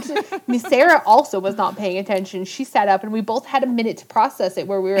 And Sarah also was not paying attention. She sat up, and we both had a minute to process it,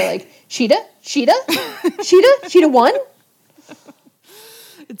 where we were like, Shida won.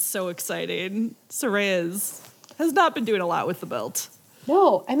 It's so exciting. Saraya has not been doing a lot with the belt.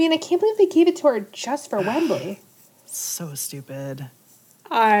 No, I mean, I can't believe they gave it to her just for Wembley. So stupid.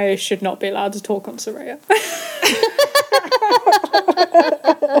 I should not be allowed to talk on Saraya.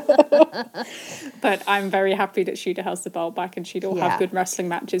 But I'm very happy that Shida has the belt back, and Shida will have good wrestling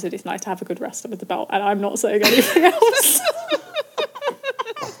matches. It is nice to have a good wrestler with the belt, and I'm not saying anything else.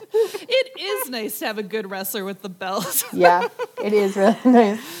 It is nice to have a good wrestler with the belt. Yeah, it is really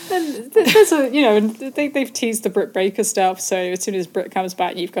nice. Then there's they've teased the Britt Baker stuff, so as soon as Britt comes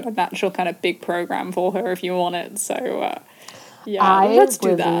back, you've got a natural kind of big program for her if you want it. So let's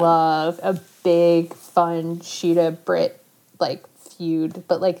do that. I would love a big, fun Shida Britt like feud,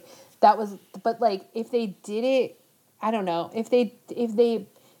 but like if they did it, I don't know, if they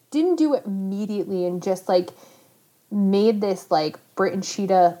didn't do it immediately and just like made this like Britt and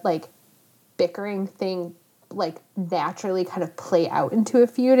Shida like bickering thing like naturally kind of play out into a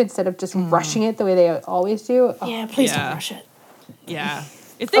feud instead of just rushing it the way they always do. Yeah, please don't rush it. Yeah.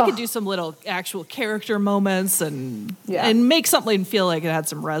 If they could do some little actual character moments and make something feel like it had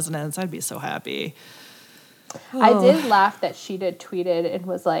some resonance, I'd be so happy. I did laugh that Shida tweeted and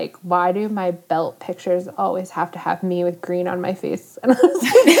was like, "Why do my belt pictures always have to have me with green on my face?" And I was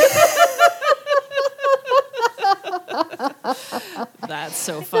like, that's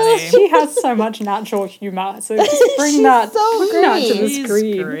so funny. She has so much natural humor, so just bring that to the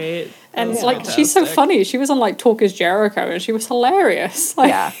screen. She's great. And she's so funny. She was on like Talk Is Jericho, and she was hilarious. Like,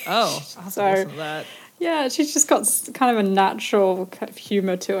 yeah. Oh, so that. Yeah, she's just got kind of a natural kind of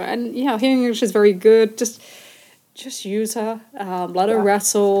humor to her, and her English is very good. Just use her, let her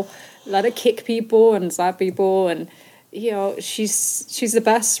wrestle, let her kick people and slap people, and she's the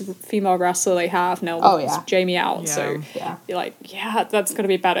best female wrestler they have now. Oh yeah, Jamie out. Yeah. So you're like, that's gonna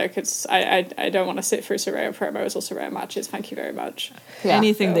be better, because I don't want to sit through Saraya promos or Saraya matches. Thank you very much. Yeah.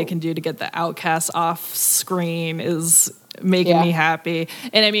 Anything they can do to get the outcasts off screen is making me happy.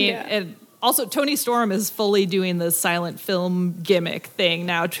 And I mean, and also Toni Storm is fully doing the silent film gimmick thing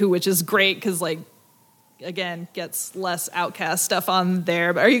now too, which is great because like, again, gets less outcast stuff on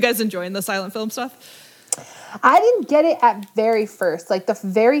there. But are you guys enjoying the silent film stuff? I didn't get it at very first. Like the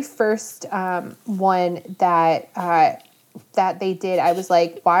very first one that they did, I was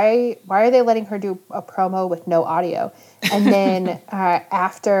like, why are they letting her do a promo with no audio? And then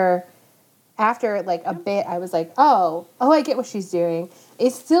after like a bit, I was like, oh, I get what she's doing.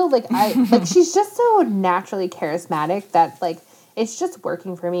 It's still like she's just so naturally charismatic that like it's just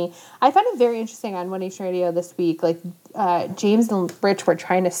working for me. I found it very interesting on One Nation Radio this week. Like James and Rich were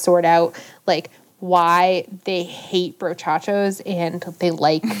trying to sort out like why they hate brochachos and they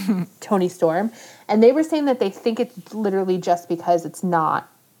like Toni Storm, and they were saying that they think it's literally just because it's not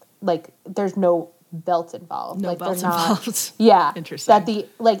like there's no belt involved. No like belts they're not, involved. Yeah, interesting. That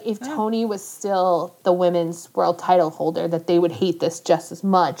if Toni was still the women's world title holder, that they would hate this just as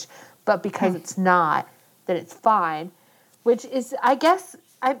much. But because it's not, that it's fine. Which is, I guess,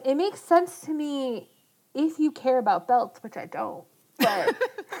 it makes sense to me if you care about belts, which I don't. But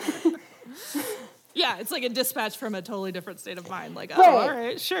yeah, it's like a dispatch from a totally different state of mind. Like, right. all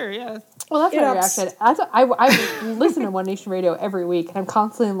right, sure, yeah. Well, that's my reaction. I listen to One Nation Radio every week, and I'm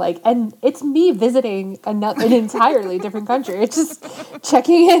constantly like, and it's me visiting an entirely different country. It's just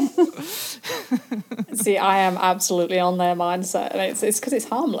checking in. See, I am absolutely on their mindset, and it's because it's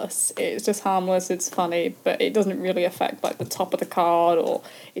harmless. It's just harmless. It's funny, but it doesn't really affect like the top of the card, or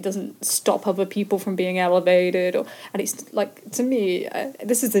it doesn't stop other people from being elevated. And it's like, to me,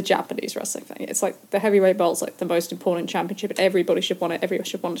 this is the Japanese wrestling thing. It's like the heavyweight belt's like the most important championship, and everybody should want it. Everyone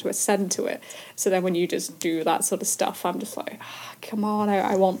should want to ascend to it. So then when you just do that sort of stuff, I'm just like, come on,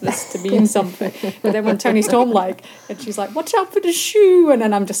 I want this to mean something. But then when Toni Storm and she's like, watch out for the shoe, and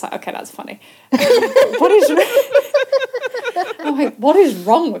then I'm just like, okay, that's funny. What is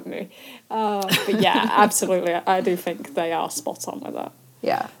wrong with me? But yeah, absolutely, I do think they are spot on with that.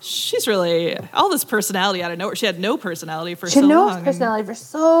 Yeah. She's really, all this personality out of nowhere. She had no personality for so long. She had no personality for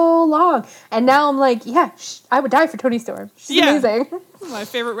so long. And now I'm like, yeah, I would die for Toni Storm. She's amazing. My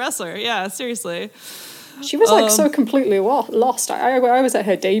favorite wrestler. Yeah, seriously. She was like so completely lost. I was at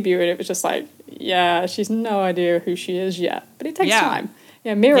her debut and it was just like, yeah, she's no idea who she is yet. But it takes time.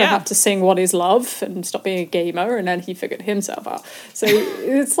 Yeah, Miro had to sing What Is Love and stop being a gamer, and then he figured himself out. So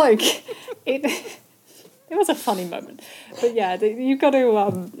it's like, it was a funny moment. But yeah, you've got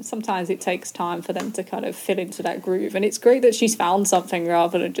to, sometimes it takes time for them to kind of fit into that groove. And it's great that she's found something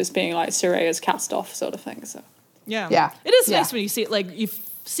rather than just being like Soraya's cast off sort of thing. So yeah. It is nice when you see, like, you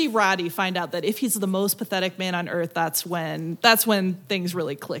see Roddy find out that if he's the most pathetic man on earth, that's when things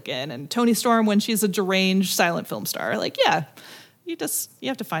really click in. And Toni Storm, when she's a deranged silent film star, like, you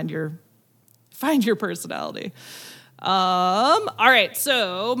have to find your personality. All right,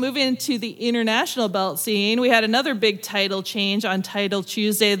 so moving to the international belt scene, we had another big title change on Title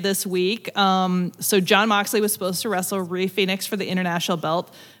Tuesday this week. So Jon Moxley was supposed to wrestle Rey Fénix for the international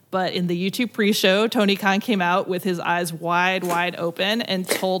belt, but in the YouTube pre-show, Tony Khan came out with his eyes wide open and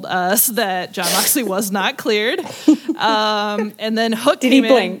told us that Jon Moxley was not cleared. And then Hook Did came he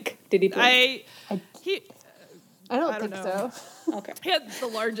blink? Did he blink? I don't think so. Okay. He had the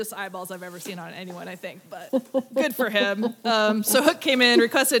largest eyeballs I've ever seen on anyone, I think, but good for him. So Hook came in,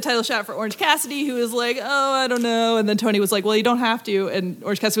 requested a title shot for Orange Cassidy, who was like, oh, I don't know. And then Tony was like, well, you don't have to. And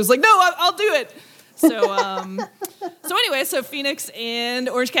Orange Cassidy was like, no, I'll do it. So anyway, so Fénix and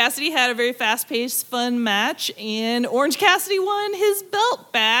Orange Cassidy had a very fast-paced, fun match, and Orange Cassidy won his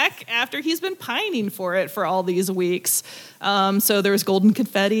belt back after he's been pining for it for all these weeks. So there was golden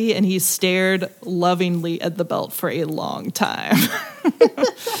confetti, and he stared lovingly at the belt for a long time.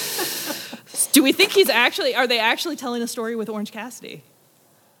 Do we think are they actually telling a story with Orange Cassidy?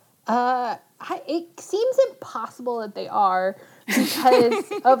 It seems impossible that they are, because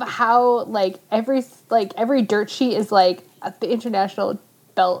of how every dirt sheet is like the international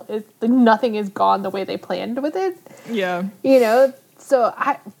belt is nothing is gone the way they planned with it. Yeah, So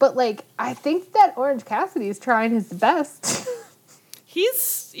I think that Orange Cassidy is trying his best.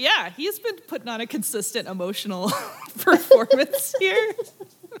 He's been putting on a consistent emotional performance here.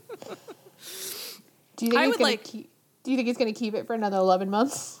 Do you think he's going to keep it for another 11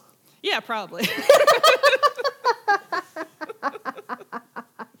 months? Yeah, probably.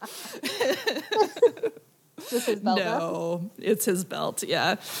 Just his belt? No, it's his belt.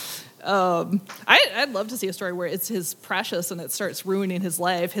 Yeah. I'd love to see a story where it's his precious and it starts ruining his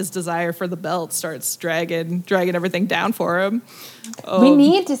life. His desire for the belt starts dragging everything down for him. We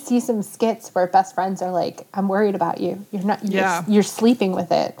need to see some skits where best friends are like, I'm worried about you. You're sleeping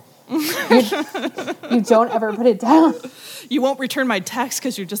with it. You don't ever put it down. You won't return my text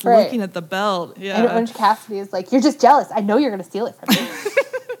because you're just looking at the belt. Yeah. And Orange Cassidy is like, you're just jealous. I know you're going to steal it from me.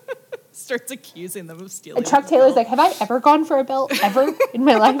 Starts accusing them of stealing. And Chuck Taylor's like, have I ever gone for a belt ever in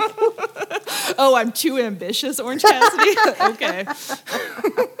my life? Oh, I'm too ambitious, Orange Cassidy? Okay.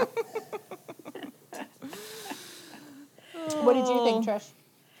 What did you think, Trish?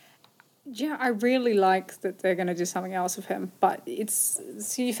 Yeah, I really like that they're going to do something else with him, but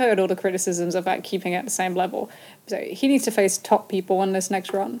you've heard all the criticisms about keeping it at the same level. So he needs to face top people on this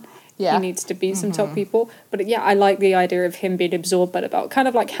next run. Yeah. He needs to beat some top people. But yeah, I like the idea of him being absorbed by the belt, kind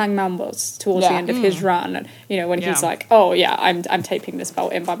of like Hangman was towards the end of his run. And, when he's like, oh yeah, I'm taping this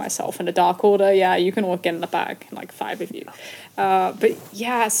belt in by myself in the Dark Order. Yeah, you can all get in the bag, like 5 of you. But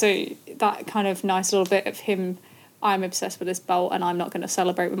yeah, so that kind of nice little bit of him, I'm obsessed with this belt and I'm not going to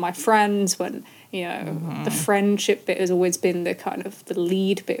celebrate with my friends when, the friendship bit has always been the kind of the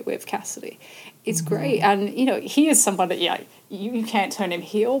lead bit with Cassidy. It's great. And, he is someone that, you can't turn him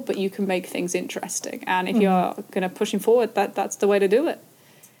heel, but you can make things interesting. And if you're going to push him forward, that's the way to do it.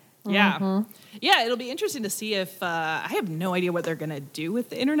 Yeah. Yeah, it'll be interesting to see if, I have no idea what they're going to do with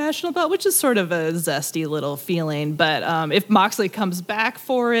the international belt, which is sort of a zesty little feeling. But if Moxley comes back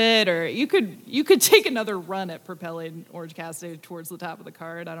for it, or you could take another run at propelling Orange Cassidy towards the top of the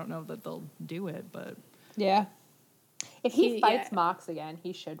card. I don't know that they'll do it, but... Yeah. If he fights Mox again,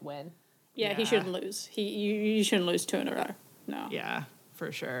 he should win. Yeah, he shouldn't lose. You shouldn't lose 2 in a row. No. Yeah,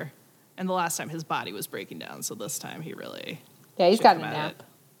 for sure. And the last time his body was breaking down, so this time he really... Yeah, he's got a nap.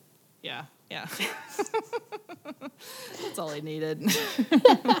 Yeah. That's all he needed.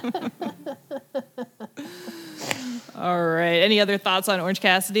 All right. Any other thoughts on Orange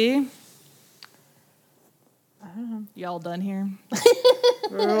Cassidy? I don't know. Y'all done here? I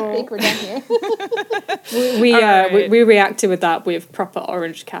think we're done here. We reacted with that with proper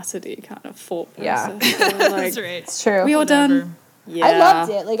Orange Cassidy kind of thought process. Yeah. So That's right. It's true. We all done. Yeah. I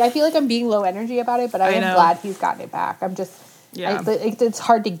loved it. I feel like I'm being low energy about it, but I am glad he's gotten it back. I'm just Yeah. It's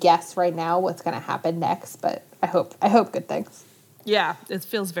hard to guess right now what's going to happen next, but I hope good things. Yeah, it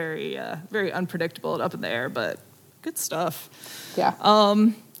feels very very unpredictable and up in the air, but good stuff. Yeah.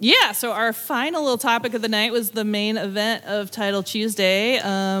 Yeah, so our final little topic of the night was the main event of Title Tuesday,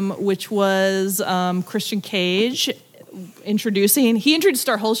 which was Christian Cage he introduced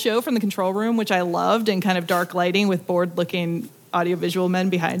our whole show from the control room, which I loved, in kind of dark lighting with bored-looking audiovisual men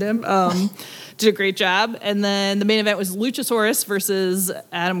behind him. Did a great job. And then the main event was Luchasaurus versus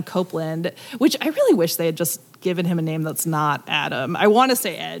Adam Copeland, which I really wish they had just given him a name that's not Adam. I want to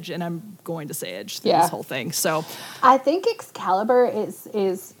say Edge, and I'm going to say Edge through this whole thing. So I think Excalibur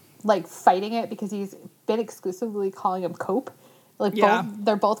is like fighting it because he's been exclusively calling him Cope. Like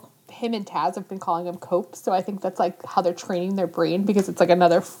they're both, him and Taz have been calling him Cope. So I think that's like how they're training their brain, because it's like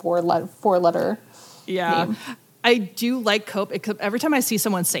another four letter name. I do like Cope. Every time I see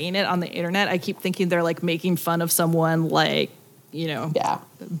someone saying it on the internet, I keep thinking they're like making fun of someone, like, you know,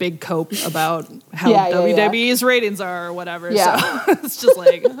 Big Cope about how WWE's ratings are or whatever. Yeah. So it's just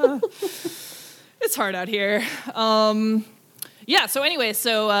like, it's hard out here. So anyway,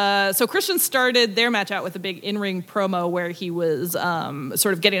 so Christian started their match out with a big in-ring promo where he was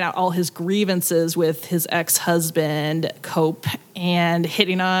sort of getting out all his grievances with his ex-husband, Cope, and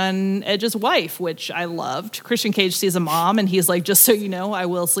hitting on Edge's wife, which I loved. Christian Cage sees a mom, and he's like, just so you know, I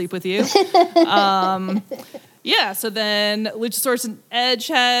will sleep with you. So then Luchasaurus and Edge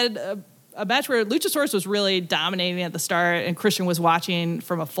had a match where Luchasaurus was really dominating at the start, and Christian was watching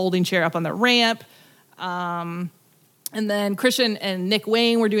from a folding chair up on the ramp. And then Christian and Nick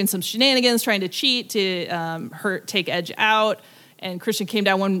Wayne were doing some shenanigans, trying to cheat to take Edge out. And Christian came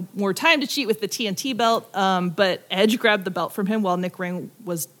down one more time to cheat with the TNT belt, but Edge grabbed the belt from him while Nick Wayne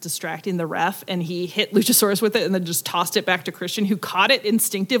was distracting the ref, and he hit Luchasaurus with it and then just tossed it back to Christian, who caught it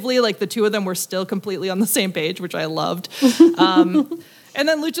instinctively. Like, the two of them were still completely on the same page, which I loved. And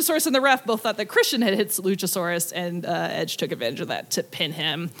then Luchasaurus and the ref both thought that Christian had hit Luchasaurus, and Edge took advantage of that to pin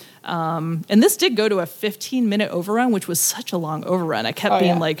him. And this did go to a 15-minute overrun, which was such a long overrun. I kept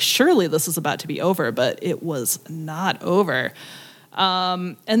being like, surely this is about to be over, but it was not over.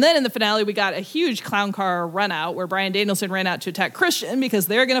 And then in the finale, we got a huge clown car run out where Bryan Danielson ran out to attack Christian because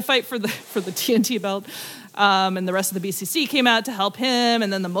they're going to fight for the TNT belt. And the rest of the BCC came out to help him.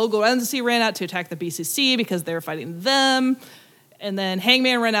 And then the Mogul Embassy ran out to attack the BCC because they were fighting them. And then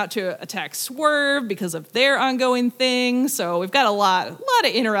Hangman ran out to attack Swerve because of their ongoing thing. So we've got a lot of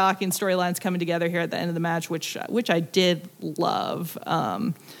interlocking storylines coming together here at the end of the match, which I did love.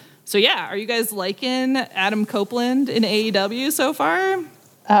 Are you guys liking Adam Copeland in AEW so far?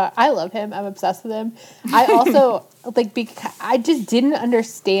 I love him. I'm obsessed with him. I also I just didn't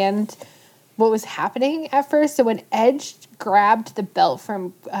understand what was happening at first. So when Edge grabbed the belt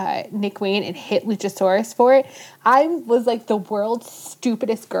from Nick Wayne and hit Luchasaurus for it, I was like the world's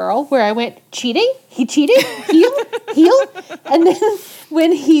stupidest girl, where I went, cheating? He cheated? Heel? And then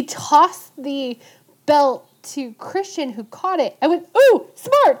when he tossed the belt to Christian, who caught it, I went, ooh,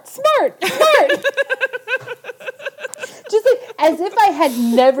 smart. Just like as if I had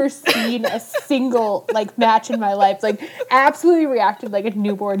never seen a single match in my life. Like, absolutely reacted like a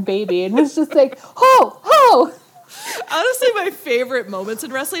newborn baby and was just like, ho. Honestly, my favorite moments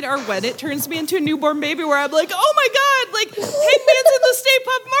in wrestling are when it turns me into a newborn baby, where I'm like, oh my god, like, Hangman's in the Stay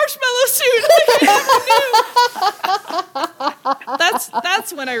Puft Marshmallow suit.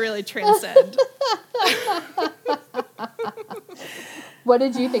 That's when I really transcend. What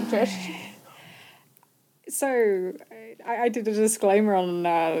did you think, Trish? So I did a disclaimer on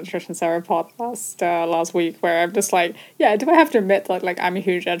Trish and Sarah pod last week, where I'm just like, yeah, do I have to admit that I'm a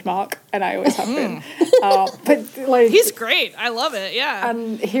huge Edge mark, and I always have been. But he's great. I love it. Yeah.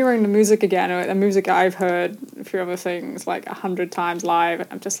 And hearing the music again, the music I've heard a few other things 100 times live,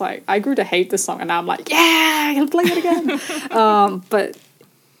 I'm just like, I grew to hate this song, and now I'm like, yeah, I'm gonna play it again. But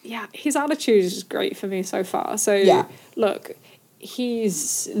yeah, his attitude is great for me so far. So look,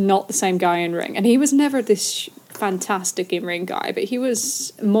 he's not the same guy in ring, and he was never this fantastic in ring guy, but he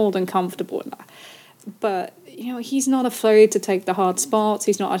was more than comfortable in that. But he's not afraid to take the hard spots.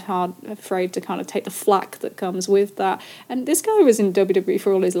 He's not afraid to kind of take the flack that comes with that. And this guy was in WWE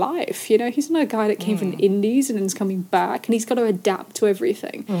for all his life. He's not a guy that came from the indies and is coming back, and he's got to adapt to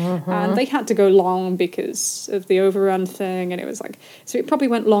everything. And they had to go long because of the overrun thing, and it was so it probably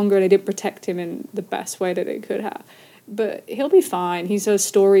went longer, and they didn't protect him in the best way that they could have. But he'll be fine. He's a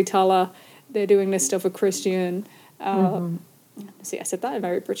storyteller. They're doing this stuff with Christian. See, I said that in a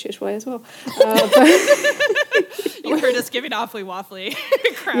very British way as well. You heard us giving awfully waffly.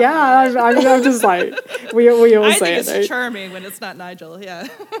 Yeah, I'm just like, we all I say think it. It's charming when it's not Nigel, yeah.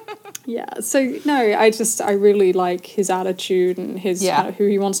 Yeah, so no, I really like his attitude and his kind of who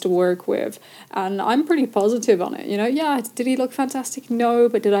he wants to work with, and I'm pretty positive on it. You know, did he look fantastic? No,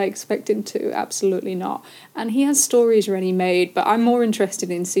 but did I expect him to? Absolutely not. And he has stories ready made, but I'm more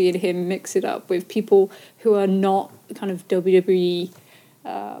interested in seeing him mix it up with people who are not kind of WWE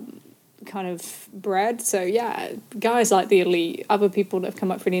kind of bred. So guys like the Elite, other people that have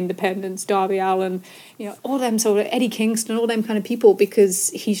come up for the independents, Darby Allin, you know, all them sort of Eddie Kingston, all them kind of people,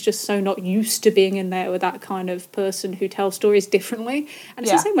 because he's just so not used to being in there with that kind of person who tells stories differently. And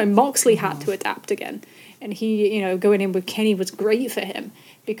it's the same way Moxley had to adapt again. And he, you know, going in with Kenny was great for him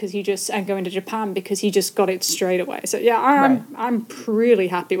because and going to Japan because he just got it straight away. So I'm really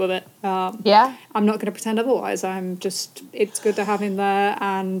happy with it. I'm not going to pretend otherwise. It's good to have him there,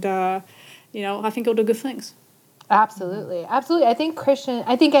 and you know, I think he'll do good things. Absolutely. I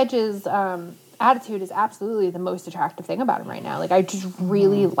think Edge's attitude is absolutely the most attractive thing about him right now. Like, I just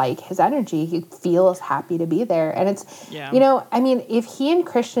really like his energy. He feels happy to be there. And it's, you know, I mean, if he and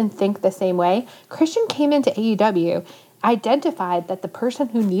Christian think the same way, Christian came into AEW, identified that the person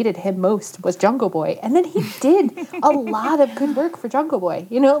who needed him most was Jungle Boy, and then he did a lot of good work for Jungle Boy.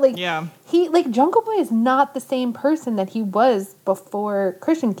 You know, like Jungle Boy is not the same person that he was before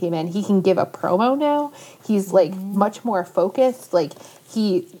Christian came in. He can give a promo now. He's like much more focused. Like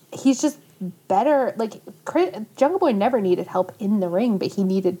he's just better. Like Jungle Boy never needed help in the ring, but he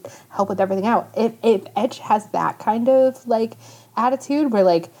needed help with everything out. If Edge has that kind of like attitude, where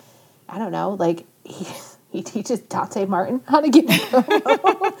like, I don't know, like he teaches Dante Martin how to give a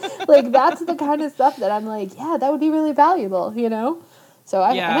promo. Like, that's the kind of stuff that I'm like, yeah, that would be really valuable, you know? So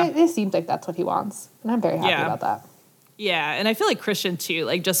it seems like that's what he wants. And I'm very happy about that. Yeah, and I feel like Christian, too,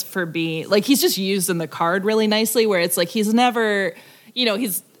 like, just for being, like, he's just used in the card really nicely, where it's like he's never, you know,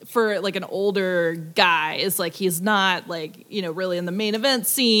 he's, for, like, an older guy, is like he's not, like, you know, really in the main event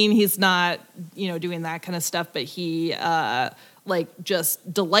scene. He's not, you know, doing that kind of stuff, but he, like,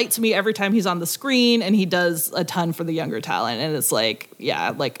 just delights me every time he's on the screen, and he does a ton for the younger talent. And it's like,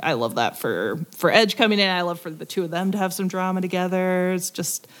 like, I love that for Edge coming in. I love for the two of them to have some drama together. It's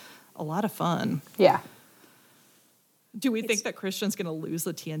just a lot of fun. Yeah. Do we think that Christian's going to lose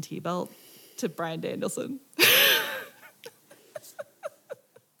the TNT belt to Bryan Danielson?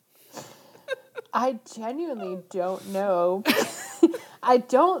 I genuinely don't know. I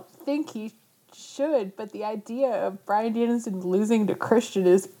don't think he should, but the idea of Bryan Danielson losing to Christian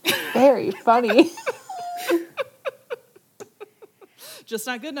is very funny. Just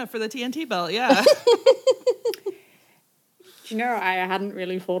not good enough for the TNT belt, yeah. You know, I hadn't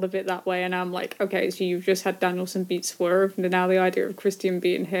really thought of it that way, and I'm like, okay, so you've just had Danielson beat Swerve, and now the idea of Christian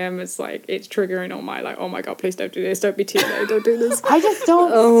beating him, it's like, it's triggering all my, like, oh my god, please don't do this, don't be TNA, don't do this. I just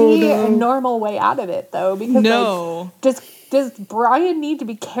don't see a normal way out of it, though, because, like, does Bryan need to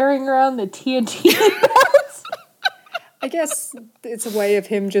be carrying around the TNT belts? I guess it's a way of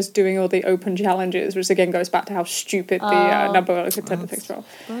him just doing all the open challenges, which again goes back to how stupid the number one contender picks were.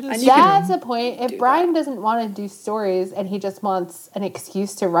 That's the point. If Bryan doesn't want to do stories and he just wants an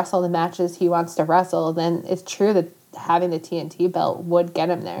excuse to wrestle the matches he wants to wrestle, then it's true that having the TNT belt would get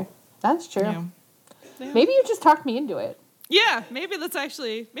him there. That's true. Yeah. Maybe you just talked me into it. Yeah, maybe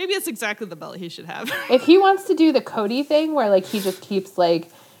it's exactly the belt he should have. If he wants to do the Cody thing where, like, he just keeps, like,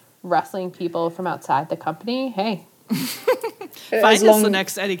 wrestling people from outside the company, hey. Find us the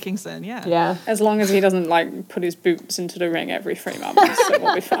next Eddie Kingston, yeah. As long as he doesn't, like, put his boots into the ring every 3 months, so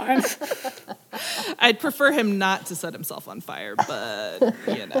we'll be fine. I'd prefer him not to set himself on fire, but,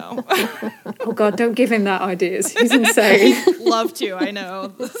 you know. Oh, God, don't give him that ideas. He's insane. He'd love to, I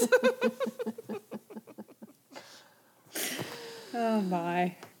know. Oh,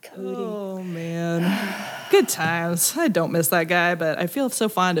 my. Cody. Oh, man. Good times. I don't miss that guy, but I feel so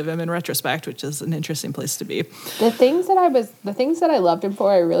fond of him in retrospect, which is an interesting place to be. The things that I loved him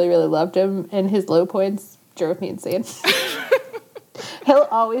for, I really, really loved him, and his low points drove me insane. He'll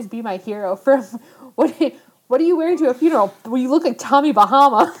always be my hero from, what are you wearing to a funeral? Well, you look like Tommy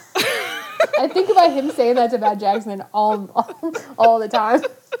Bahama. I think about him saying that to Matt Jackson all the time.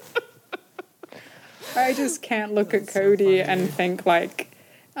 I just can't look at Cody and think, like,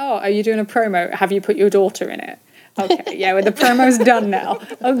 oh, are you doing a promo? Have you put your daughter in it? Okay, yeah, well, the promo's done now.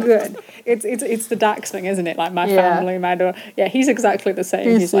 Oh, good. It's the Dax thing, isn't it? Like, my family, my daughter. Yeah, he's exactly the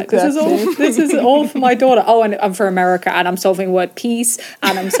same. He's like, this is all for my daughter. Oh, and I'm for America, and I'm solving word peace,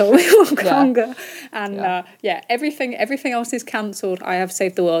 and I'm solving Conga. And, everything else is cancelled. I have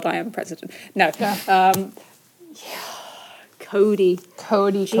saved the world. I am president. No. Cody.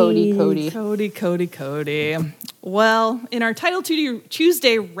 Well, in our Title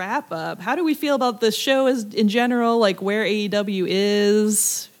Tuesday wrap-up, how do we feel about the show as in general, like where AEW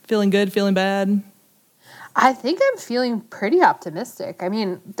is, Feeling good, feeling bad? I think I'm feeling pretty optimistic. I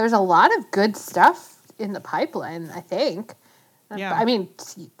mean, there's a lot of good stuff in the pipeline, I think. Yeah. I mean,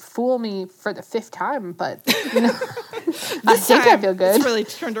 fool me for the 5th time, but you know, I think I feel good. It's really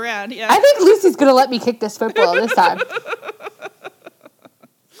turned around, yeah. I think Lucy's going to let me kick this football this time.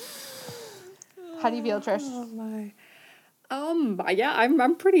 How do you feel, Trish? Oh my. Yeah,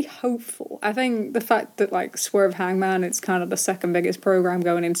 I'm pretty hopeful. I think the fact that like Swerve Hangman, it's kind of the second biggest program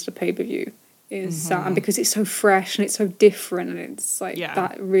going into the pay-per-view is and because it's so fresh and it's so different and it's like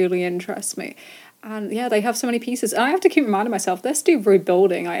that really interests me. And yeah, they have so many pieces. And I have to keep reminding myself, they're still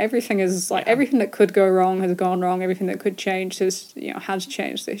rebuilding. Like everything is like everything that could go wrong has gone wrong. Everything that could change has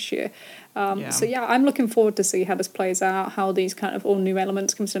changed this year. So yeah, I'm looking forward to see how this plays out, how these kind of all new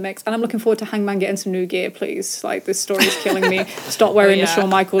elements come to the mix. And I'm looking forward to Hangman getting some new gear, please. Like this story is killing me. Stop wearing the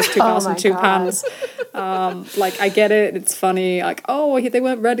Shawn Michaels 2002 pants. Like I get it, it's funny. Like, oh, they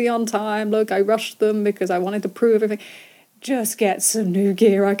weren't ready on time. Look, I rushed them because I wanted to prove everything. Just get some new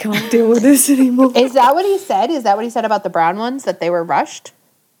gear. I can't deal with this anymore. Is that what he said? Is that what he said about the brown ones, that they were rushed?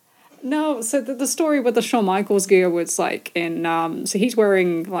 No, so the story with the Shawn Michaels gear was like in... so he's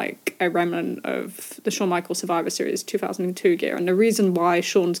wearing like a remnant of the Shawn Michaels Survivor Series 2002 gear. And the reason why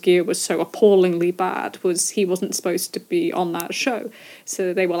Shawn's gear was so appallingly bad was he wasn't supposed to be on that show.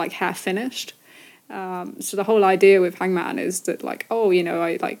 So they were like half finished. So the whole idea with Hangman is that like, oh, you know,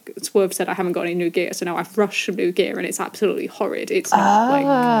 I like Swerve said I haven't got any new gear, so now I've rushed some new gear and it's absolutely horrid. It's not like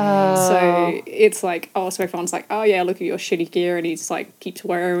so it's like, oh, so everyone's like, oh yeah, look at your shitty gear, and he's like keeps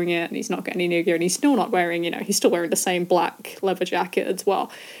wearing it and he's not getting any new gear and he's still not wearing, you know, he's still wearing the same black leather jacket as well.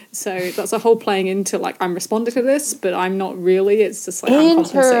 So that's a whole playing into like I'm responding to this, but I'm not really. It's just like I'm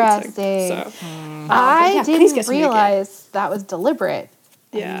compensating. So I didn't realize that was deliberate.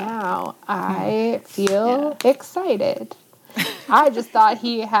 Yeah. And now I feel excited. I just thought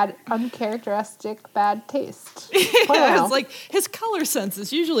he had uncharacteristic bad taste. Yeah, it's like his color sense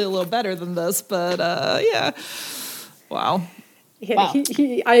is usually a little better than this, but yeah. Wow. Yeah, wow.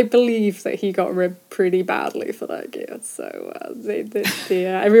 He I believe that he got ribbed pretty badly for that gear. So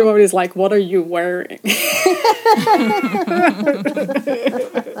everyone is like, "What are you wearing?"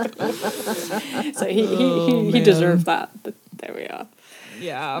 So he deserved that. But there we are.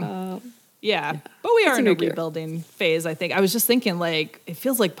 Yeah. Yeah. But we are in a rebuilding phase, I think. I was just thinking, like, it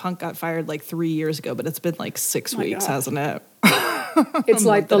feels like Punk got fired like 3 years ago, but it's been like 6 weeks, hasn't it? It's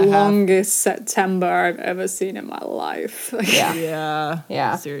like the longest September I've ever seen in my life.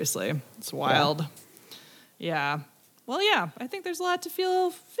 Yeah. Seriously. It's wild. Yeah. Well, yeah, I think there's a lot to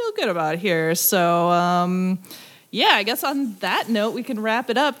feel good about here. So, yeah, I guess on that note, we can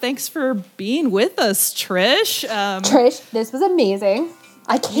wrap it up. Thanks for being with us, Trish. Trish, this was amazing.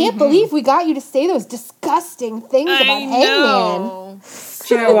 I can't believe we got you to say those disgusting things about Hangman.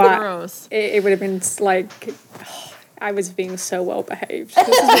 Do you know what? Gross. It would have been like... I was being so well behaved. This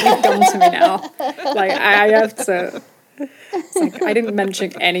is what you've done to me now. Like, I have to... It's like, I didn't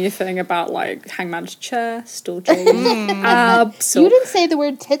mention anything about, like, Hangman's chest or Jay's abs. You didn't say the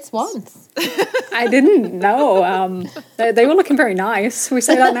word tits once. I didn't, no. They were looking very nice. We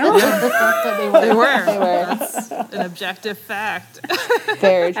say that now? They were. It's an objective fact.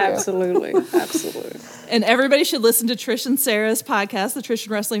 Very true. Absolutely. And everybody should listen to Trish and Sarah's podcast, the Trish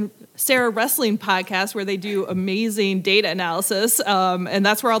and Sarah Wrestling podcast, where they do amazing data analysis. And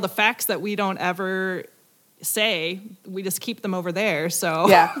that's where all the facts that we don't ever say, we just keep them over there. So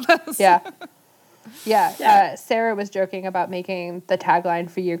yeah. Sarah was joking about making the tagline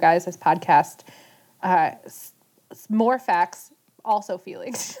for you guys' podcast, more facts, also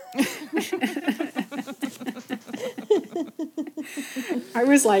feelings. I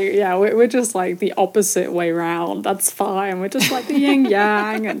was like, yeah, we're just like the opposite way round. That's fine. We're just like the yin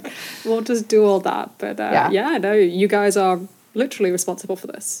yang, and we'll just do all that. But no, you guys are literally responsible for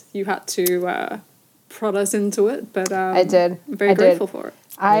this. You had to prod us into it, but I did. I'm very grateful for it.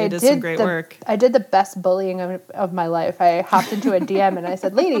 I did some great work. I did the best bullying of my life. I hopped into a DM and I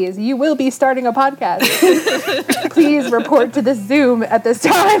said, "Ladies, you will be starting a podcast. Please report to this Zoom at this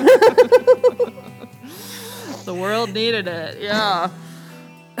time." The world needed it. Yeah.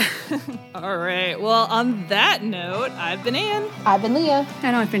 All right. Well, on that note, I've been Anne. I've been Leah.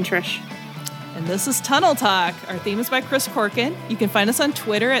 And I've been Trish. And this is Tunnel Talk. Our theme is by Chris Corkin. You can find us on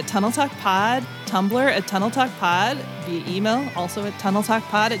Twitter at Tunnel Talk Pod, Tumblr at Tunnel Talk Pod, via email also at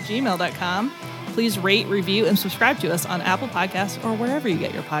tunneltalkpod@gmail.com. Please rate, review, and subscribe to us on Apple Podcasts or wherever you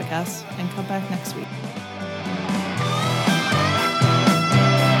get your podcasts. And come back next week.